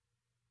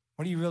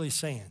 What are you really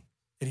saying?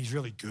 That he's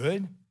really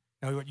good?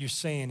 No, what you're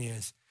saying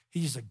is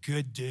he's a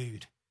good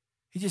dude.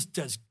 He just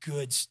does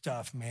good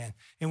stuff, man.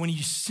 And when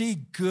you see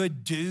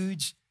good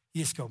dudes,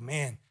 you just go,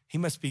 man, he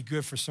must be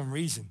good for some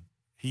reason.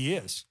 He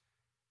is.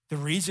 The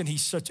reason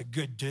he's such a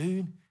good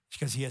dude is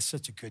because he has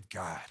such a good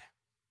God.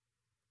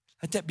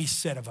 Let that be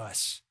said of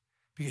us,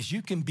 because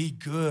you can be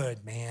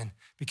good, man,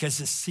 because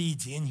the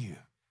seed's in you.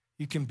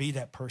 You can be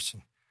that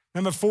person.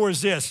 Number 4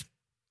 is this,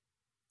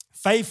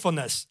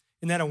 faithfulness.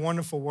 Isn't that a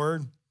wonderful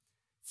word?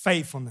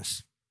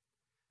 Faithfulness.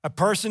 A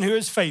person who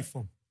is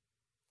faithful,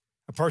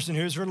 a person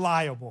who is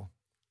reliable,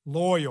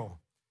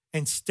 loyal,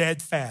 and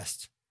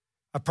steadfast,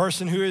 a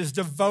person who is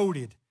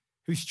devoted,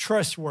 who's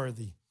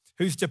trustworthy,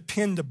 who's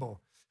dependable,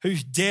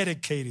 who's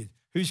dedicated,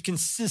 who's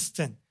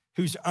consistent,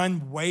 who's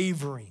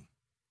unwavering.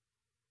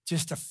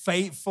 Just a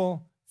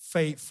faithful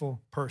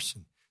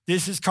person.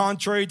 This is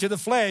contrary to the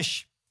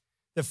flesh.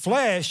 The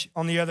flesh,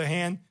 on the other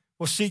hand,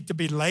 will seek to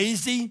be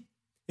lazy.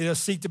 It'll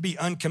seek to be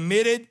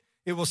uncommitted.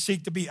 It will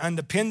seek to be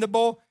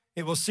undependable.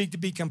 It will seek to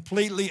be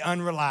completely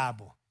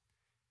unreliable.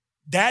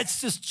 That's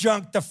just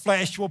junk the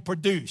flesh will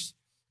produce.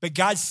 But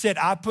God said,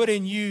 I put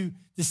in you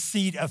the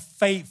seed of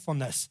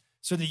faithfulness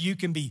so that you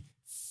can be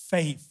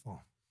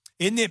faithful.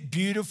 Isn't it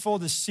beautiful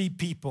to see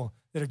people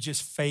that are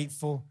just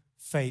faithful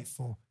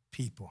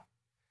people?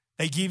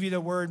 They give you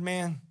the word,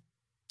 man.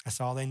 That's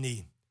all they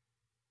need.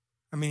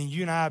 I mean,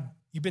 you and I,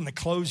 you've been to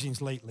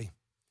closings lately.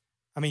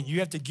 I mean, you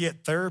have to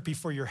get therapy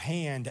for your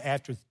hand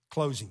after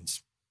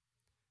closings.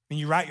 I mean,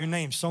 you write your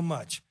name so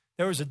much.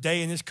 There was a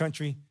day in this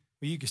country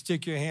where you could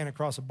stick your hand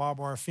across a barbed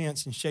wire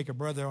fence and shake a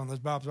brother on the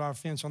barbed wire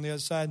fence on the other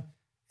side,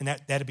 and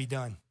that'd be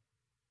done.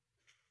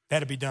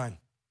 That'd be done.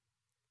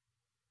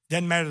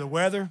 Doesn't matter the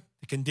weather,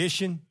 the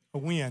condition, or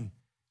when.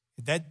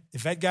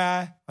 If that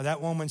guy or that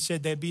woman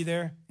said they'd be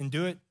there and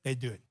do it, they'd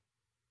do it.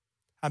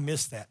 I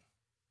miss that.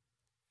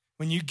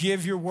 When you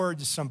give your word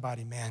to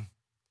somebody, man,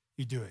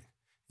 you do it.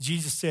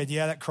 Jesus said,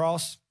 yeah, that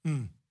cross,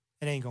 it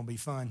ain't going to be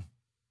fun.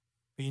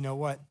 But you know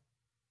what?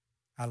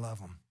 I love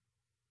them.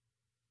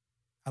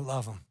 I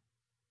love them.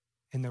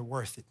 And they're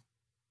worth it.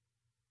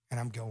 And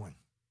I'm going.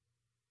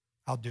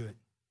 I'll do it.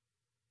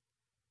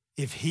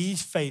 If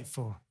he's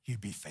faithful, you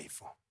be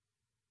faithful.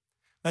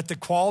 Let the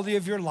quality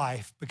of your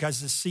life, because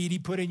the seed he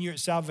put in you at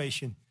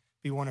salvation,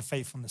 be one of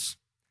faithfulness.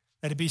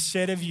 Let it be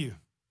said of you,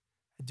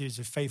 that dude's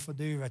a faithful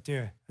dude right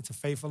there. That's a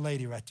faithful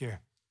lady right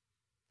there.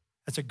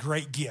 That's a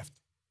great gift.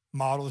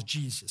 Models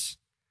Jesus.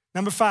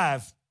 Number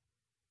 5,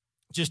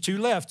 just 2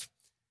 left.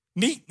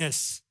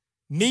 Meekness.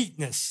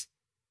 Meekness.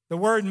 The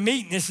word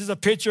meekness is a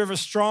picture of a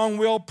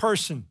strong-willed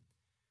person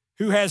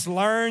who has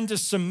learned to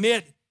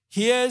submit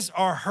his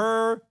or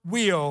her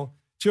will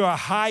to a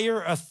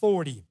higher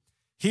authority.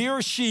 He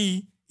or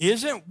she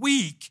isn't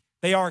weak,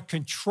 they are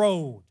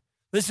controlled.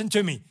 Listen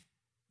to me.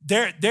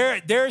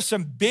 There's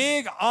some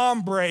big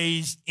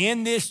hombres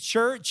in this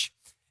church,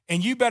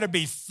 and you better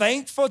be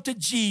thankful to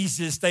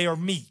Jesus they are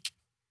meek,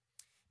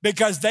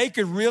 because they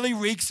could really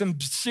wreak some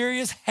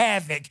serious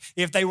havoc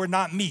if they were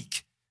not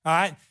meek, all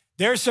right?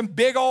 There's some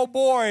big old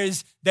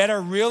boys that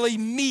are really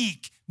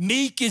meek.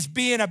 Meek is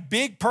being a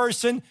big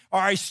person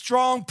or a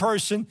strong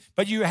person,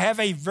 but you have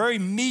a very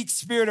meek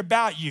spirit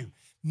about you.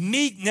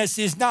 Meekness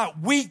is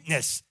not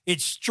weakness,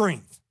 it's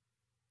strength.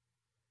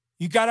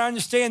 You got to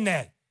understand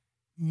that.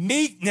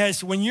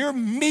 Meekness, when you're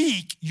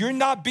meek, you're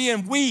not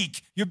being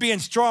weak, you're being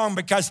strong,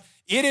 because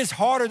it is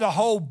harder to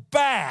hold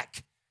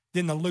back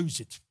than to lose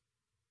it.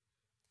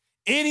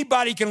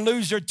 Anybody can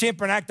lose their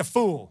temper and act a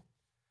fool,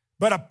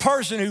 but a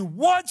person who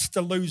wants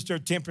to lose their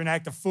temper and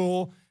act a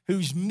fool,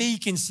 who's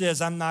meek and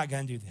says, I'm not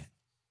going to do that,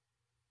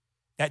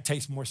 that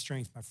takes more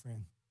strength, my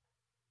friend.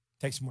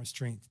 It takes more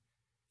strength.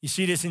 You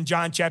see this in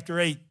John chapter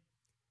 8.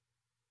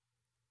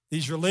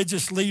 These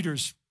religious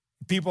leaders,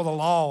 people of the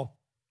law,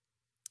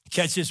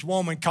 catch this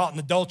woman caught in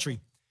adultery,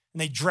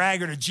 and they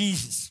drag her to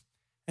Jesus.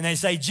 And they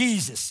say,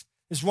 Jesus,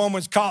 this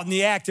woman's caught in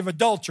the act of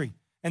adultery,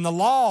 and the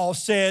law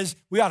says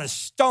we ought to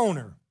stone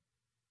her.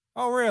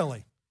 Oh,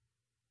 really?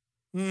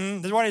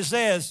 That's what it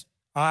says.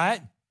 All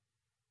right.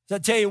 So I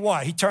tell you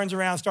what, he turns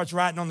around, starts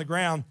writing on the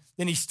ground.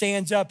 Then he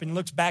stands up and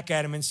looks back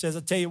at him and says,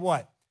 I tell you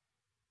what,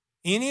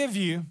 any of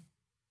you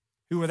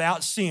who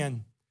without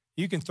sin,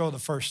 you can throw the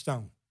first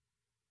stone.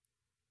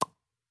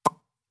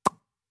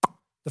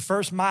 The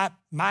first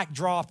mic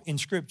drop in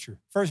Scripture,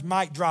 first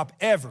mic drop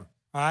ever,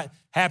 all right,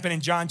 happened in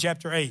John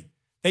chapter 8.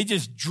 They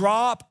just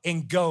drop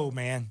and go,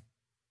 man.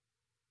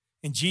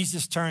 And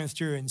Jesus turns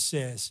to her and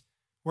says,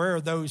 where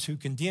are those who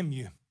condemn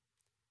you?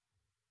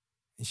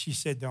 And she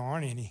said, there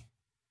aren't any.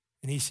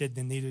 And he said,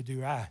 then neither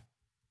do I.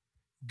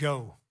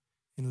 Go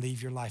and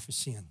leave your life of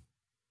sin.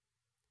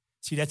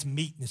 See, that's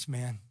meekness,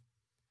 man.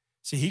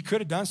 See, he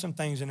could have done some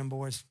things in them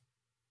boys.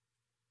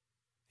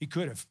 He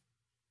could have.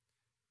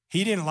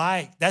 He didn't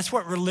like, that's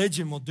what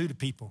religion will do to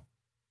people.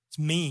 It's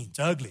mean, it's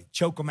ugly,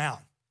 choke them out.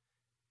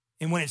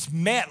 And when it's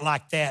met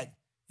like that,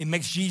 it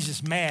makes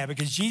Jesus mad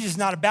because Jesus is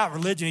not about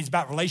religion, he's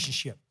about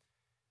relationship.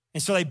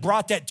 And so they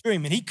brought that to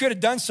him, and he could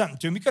have done something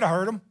to him. He could have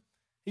hurt him.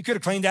 He could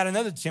have cleaned out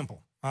another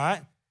temple, all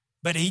right?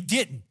 But he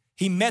didn't.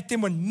 He met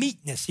them with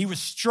meekness. He was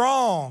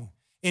strong,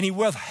 and he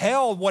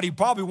withheld what he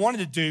probably wanted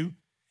to do,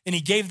 and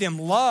he gave them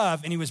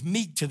love, and he was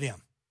meek to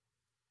them.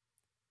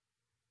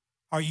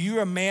 Are you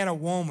a man or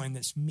woman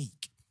that's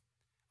meek?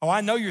 Oh,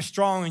 I know you're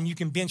strong and you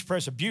can bench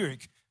press a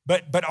Buick,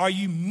 but are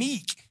you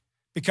meek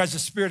because the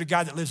Spirit of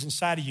God that lives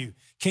inside of you?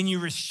 Can you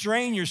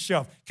restrain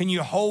yourself? Can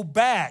you hold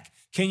back?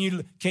 Can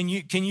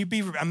you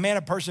be a man,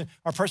 a person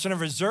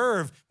of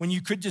reserve when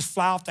you could just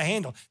fly off the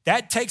handle?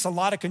 That takes a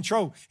lot of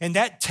control, and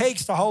that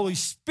takes the Holy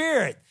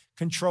Spirit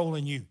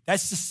controlling you.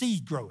 That's the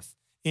seed growth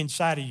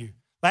inside of you.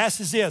 Last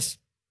is this,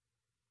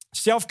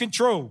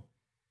 self-control.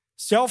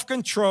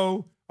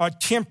 Self-control or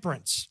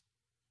temperance.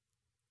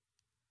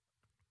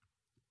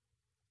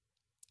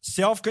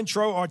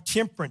 Self-control or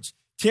temperance.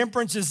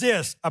 Temperance is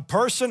this, a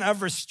person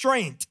of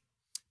restraint,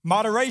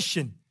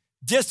 moderation,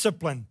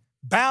 discipline,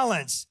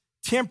 balance,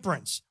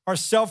 temperance, or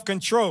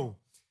self-control.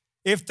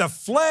 If the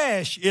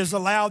flesh is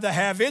allowed to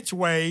have its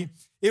way,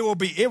 it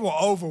will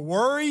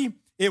over-worry,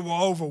 it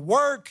will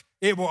overwork,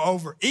 it will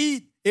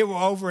overeat, it will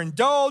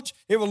overindulge,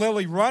 it will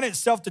literally run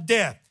itself to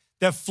death.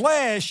 The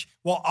flesh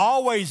will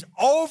always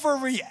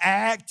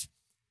overreact,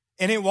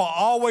 and it will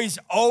always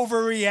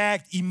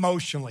overreact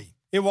emotionally.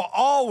 It will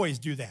always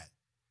do that.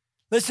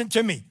 Listen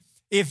to me.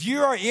 If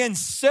you are in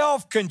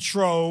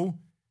self-control,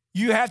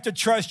 you have to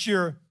trust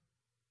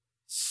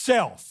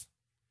yourself.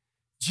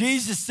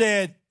 Jesus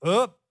said,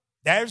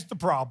 there's the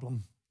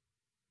problem.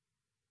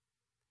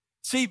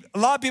 See, a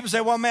lot of people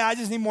say, well, man, I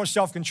just need more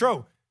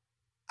self-control.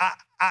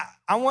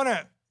 I want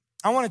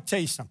to tell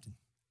you something.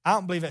 I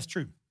don't believe that's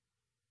true.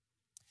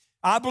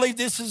 I believe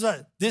this is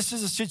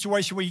a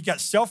situation where you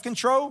got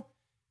self-control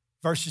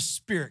versus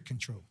spirit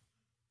control.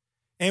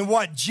 And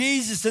what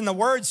Jesus in the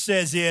Word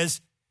says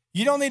is,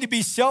 you don't need to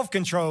be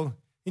self-control,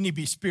 you need to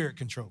be spirit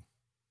control.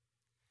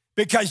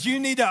 Because you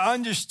need to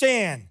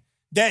understand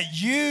that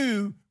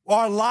you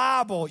are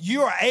liable,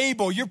 you are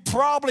able, you're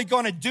probably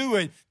going to do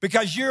it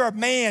because you're a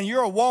man,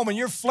 you're a woman,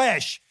 you're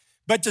flesh,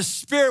 but the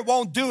Spirit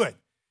won't do it.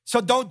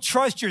 So don't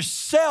trust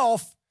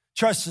yourself,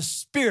 trust the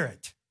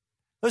Spirit.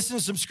 Listen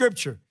to some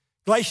scripture.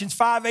 Galatians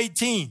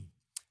 5:18.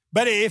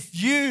 But if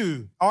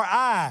you or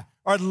I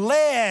are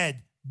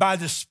led by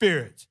the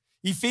Spirit,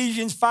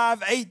 Ephesians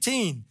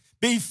 5:18.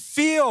 Be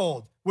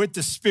filled with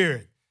the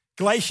Spirit.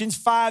 Galatians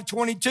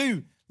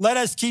 5:22. Let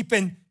us keep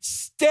in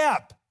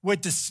step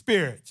with the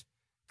Spirit.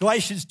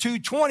 Galatians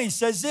 2:20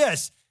 says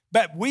this,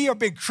 but we have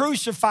been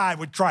crucified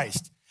with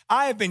Christ.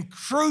 I have been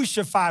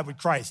crucified with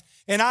Christ,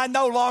 and I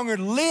no longer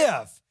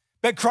live,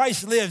 but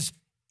Christ lives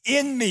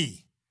in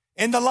me.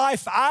 In the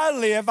life I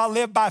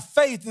live by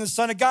faith in the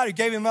Son of God who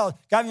gave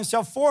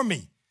himself for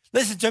me.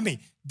 Listen to me.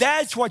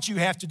 That's what you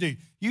have to do.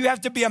 You have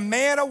to be a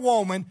man or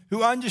woman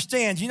who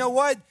understands, you know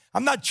what?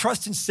 I'm not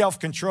trusting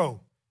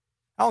self-control.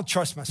 I don't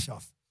trust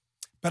myself,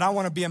 but I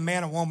want to be a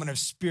man or woman of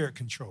spirit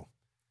control.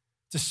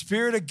 The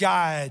Spirit of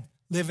God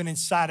living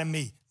inside of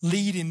me,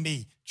 leading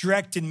me,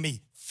 directing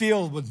me,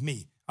 filled with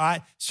me, all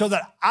right? So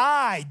that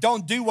I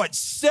don't do what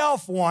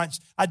self wants,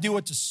 I do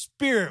what the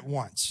Spirit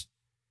wants.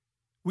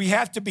 We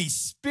have to be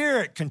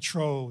spirit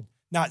controlled,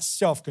 not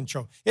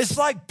self-controlled. It's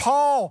like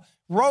Paul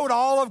wrote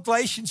all of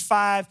Galatians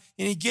 5,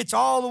 and he gets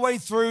all the way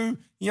through,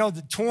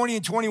 the 20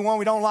 and 21.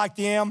 We don't like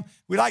them.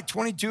 We like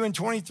 22 and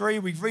 23.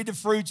 We read the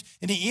fruits,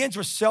 and he ends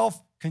with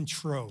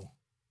self-control.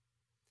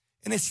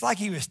 And it's like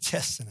he was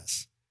testing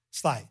us.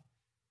 It's like,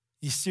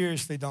 you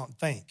seriously don't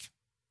think,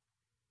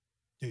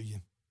 do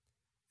you,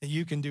 that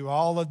you can do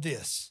all of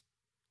this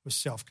with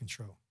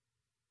self-control?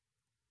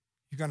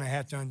 You're going to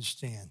have to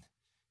understand,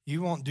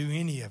 you won't do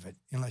any of it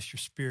unless you're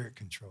spirit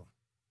controlled.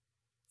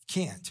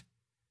 You can't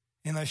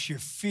unless you're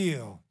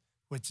filled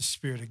with the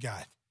Spirit of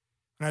God.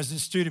 When I was in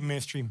student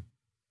ministry,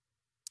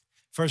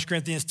 1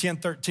 Corinthians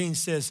 10:13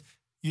 says,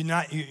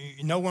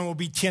 no one will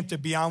be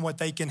tempted beyond what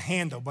they can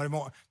handle, but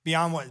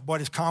beyond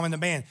what is common to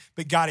man.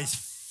 But God is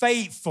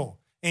faithful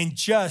and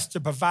just to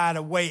provide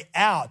a way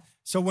out.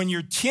 So when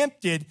you're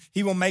tempted,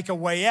 he will make a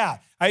way out.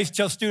 I used to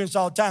tell students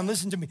all the time,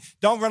 listen to me,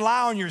 don't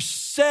rely on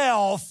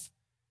yourself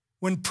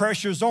when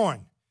pressure's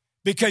on,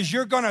 because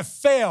you're going to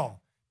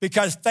fail,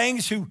 because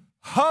things who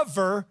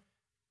hover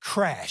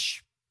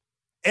crash.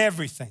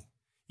 Everything.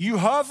 You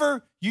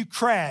hover, you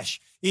crash.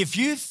 If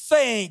you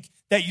think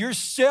that your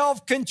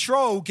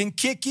self-control can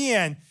kick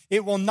in,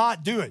 it will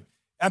not do it.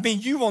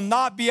 You will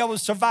not be able to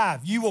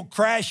survive. You will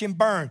crash and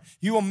burn.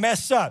 You will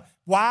mess up.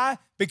 Why?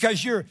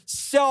 Because you're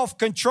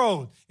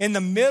self-controlled. And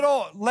the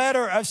middle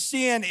letter of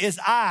sin is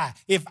I.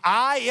 If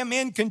I am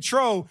in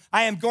control,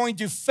 I am going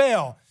to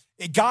fail.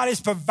 God has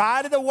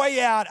provided a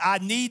way out. I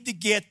need to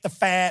get the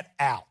fat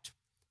out.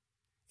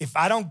 If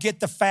I don't get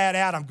the fat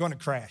out, I'm going to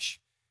crash.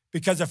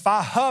 Because if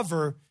I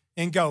hover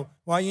and go,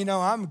 well,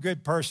 I'm a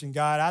good person,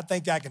 God, I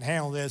think I can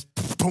handle this,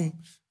 boom,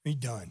 be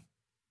done.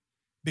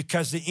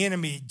 because the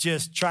enemy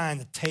just trying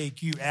to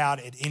take you out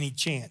at any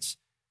chance.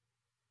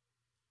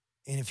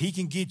 And if he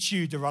can get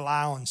you to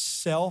rely on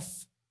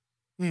self,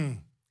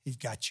 he's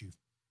got you.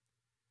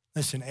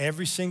 Listen,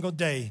 every single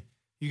day,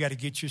 you got to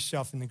get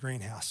yourself in the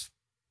greenhouse.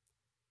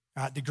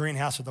 The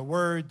greenhouse of the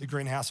word, the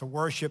greenhouse of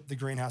worship, the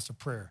greenhouse of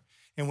prayer.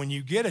 And when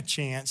you get a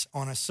chance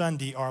on a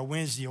Sunday or a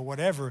Wednesday or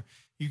whatever,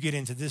 you get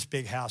into this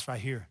big house right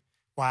here.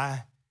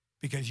 Why?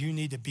 Because you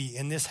need to be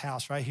in this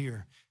house right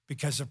here,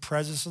 because the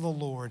presence of the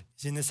Lord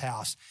is in this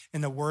house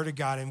and the word of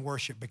God in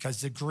worship, because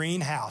the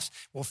greenhouse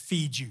will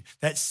feed you.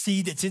 That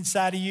seed that's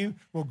inside of you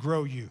will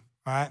grow you,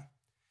 all right?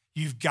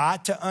 You've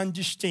got to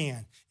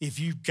understand, if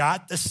you've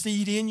got the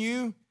seed in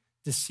you,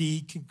 the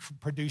seed can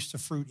produce the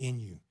fruit in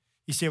you.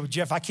 You say, well,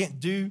 Jeff, I can't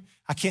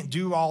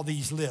do all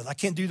these lists. I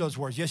can't do those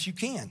words. Yes, you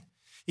can.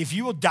 If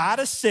you will die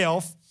to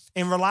self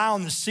and rely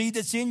on the seed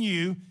that's in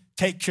you,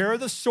 take care of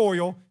the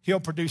soil, he'll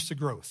produce the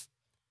growth.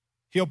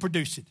 He'll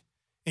produce it.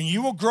 And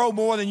you will grow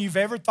more than you've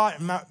ever thought,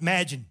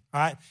 imagined,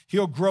 all right?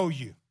 He'll grow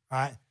you, all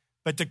right?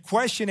 But the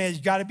question has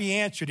got to be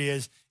answered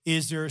is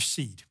there a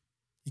seed?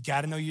 You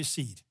got to know your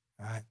seed,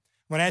 all right?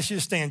 I'm going to ask you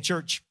to stand,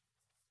 church.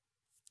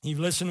 You've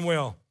listened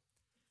well.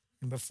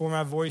 And before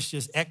my voice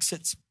just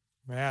exits,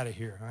 we're out of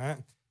here, all right?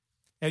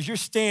 As you're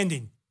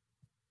standing,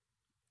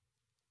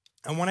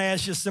 I want to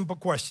ask you a simple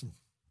question.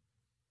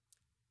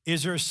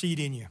 Is there a seed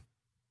in you?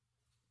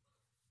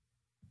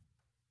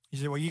 You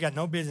say, well, you got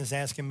no business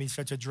asking me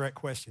such a direct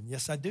question.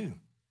 Yes, I do.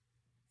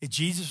 If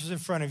Jesus was in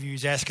front of you,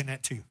 he's asking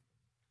that too.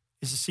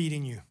 Is the seed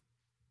in you?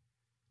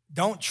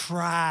 Don't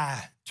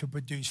try to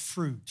produce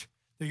fruit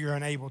that you're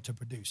unable to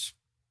produce.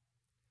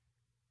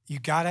 You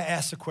got to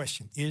ask the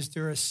question, is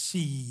there a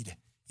seed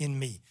in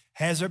me?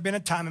 Has there been a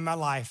time in my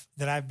life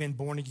that I've been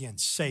born again,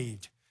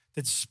 saved,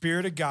 that the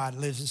Spirit of God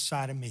lives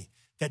inside of me,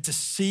 that the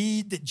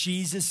seed that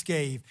Jesus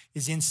gave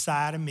is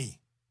inside of me?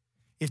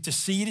 If the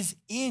seed is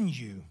in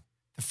you,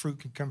 the fruit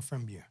can come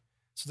from you.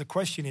 So the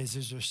question is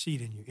there a seed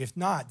in you? If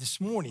not,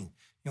 this morning,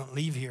 you don't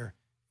leave here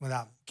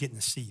without getting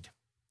the seed.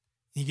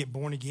 You get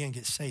born again,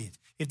 get saved.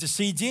 If the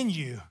seed's in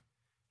you,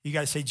 you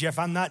got to say, Jeff,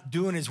 I'm not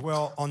doing as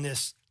well on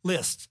this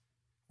list.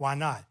 Why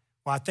not?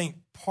 Well, I think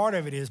part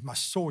of it is my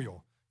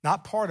soil.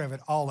 Not part of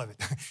it, all of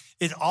it.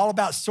 It's all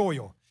about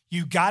soil.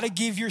 You got to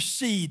give your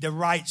seed the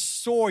right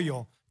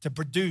soil to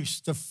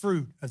produce the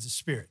fruit of the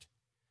Spirit.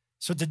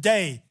 So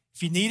today,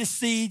 if you need a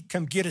seed,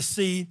 come get a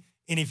seed.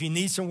 And if you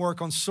need some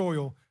work on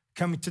soil,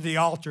 come to the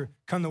altar,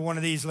 come to one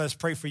of these, let's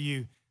pray for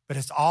you. But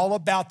it's all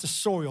about the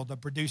soil to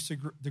produce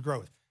the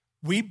growth.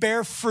 We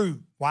bear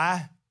fruit.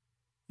 Why?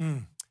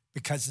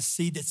 Because the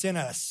seed that's in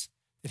us,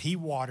 that he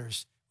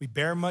waters, we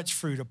bear much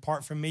fruit.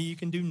 Apart from me, you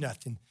can do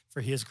nothing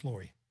for his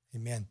glory.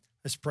 Amen.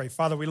 Let's pray.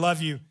 Father, we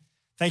love you.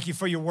 Thank you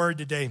for your word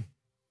today.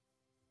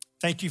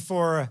 Thank you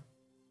for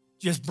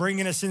just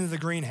bringing us into the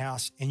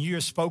greenhouse. And you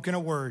have spoken a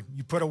word.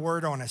 You put a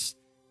word on us.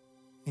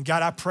 And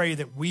God, I pray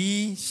that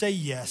we say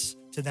yes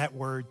to that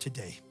word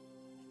today.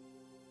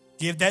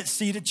 Give that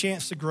seed a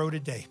chance to grow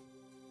today.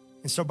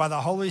 And so by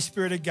the Holy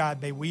Spirit of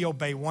God, may we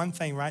obey one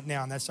thing right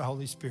now, and that's the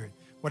Holy Spirit.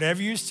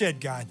 Whatever you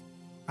said, God,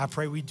 I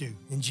pray we do.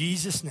 In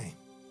Jesus' name,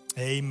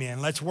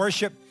 amen. Let's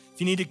worship.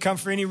 If you need to come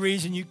for any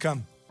reason, you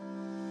come.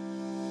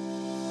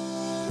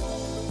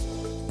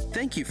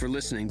 Thank you for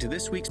listening to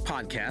this week's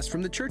podcast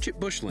from the Church at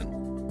Bushland.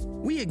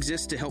 We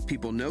exist to help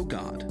people know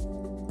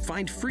God,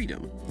 find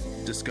freedom,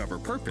 discover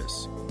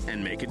purpose,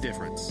 and make a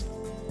difference.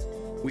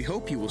 We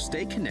hope you will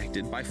stay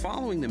connected by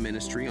following the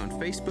ministry on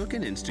Facebook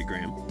and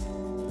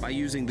Instagram, by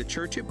using the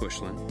Church at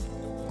Bushland,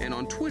 and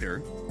on Twitter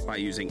by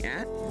using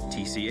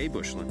 @TCA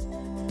Bushland.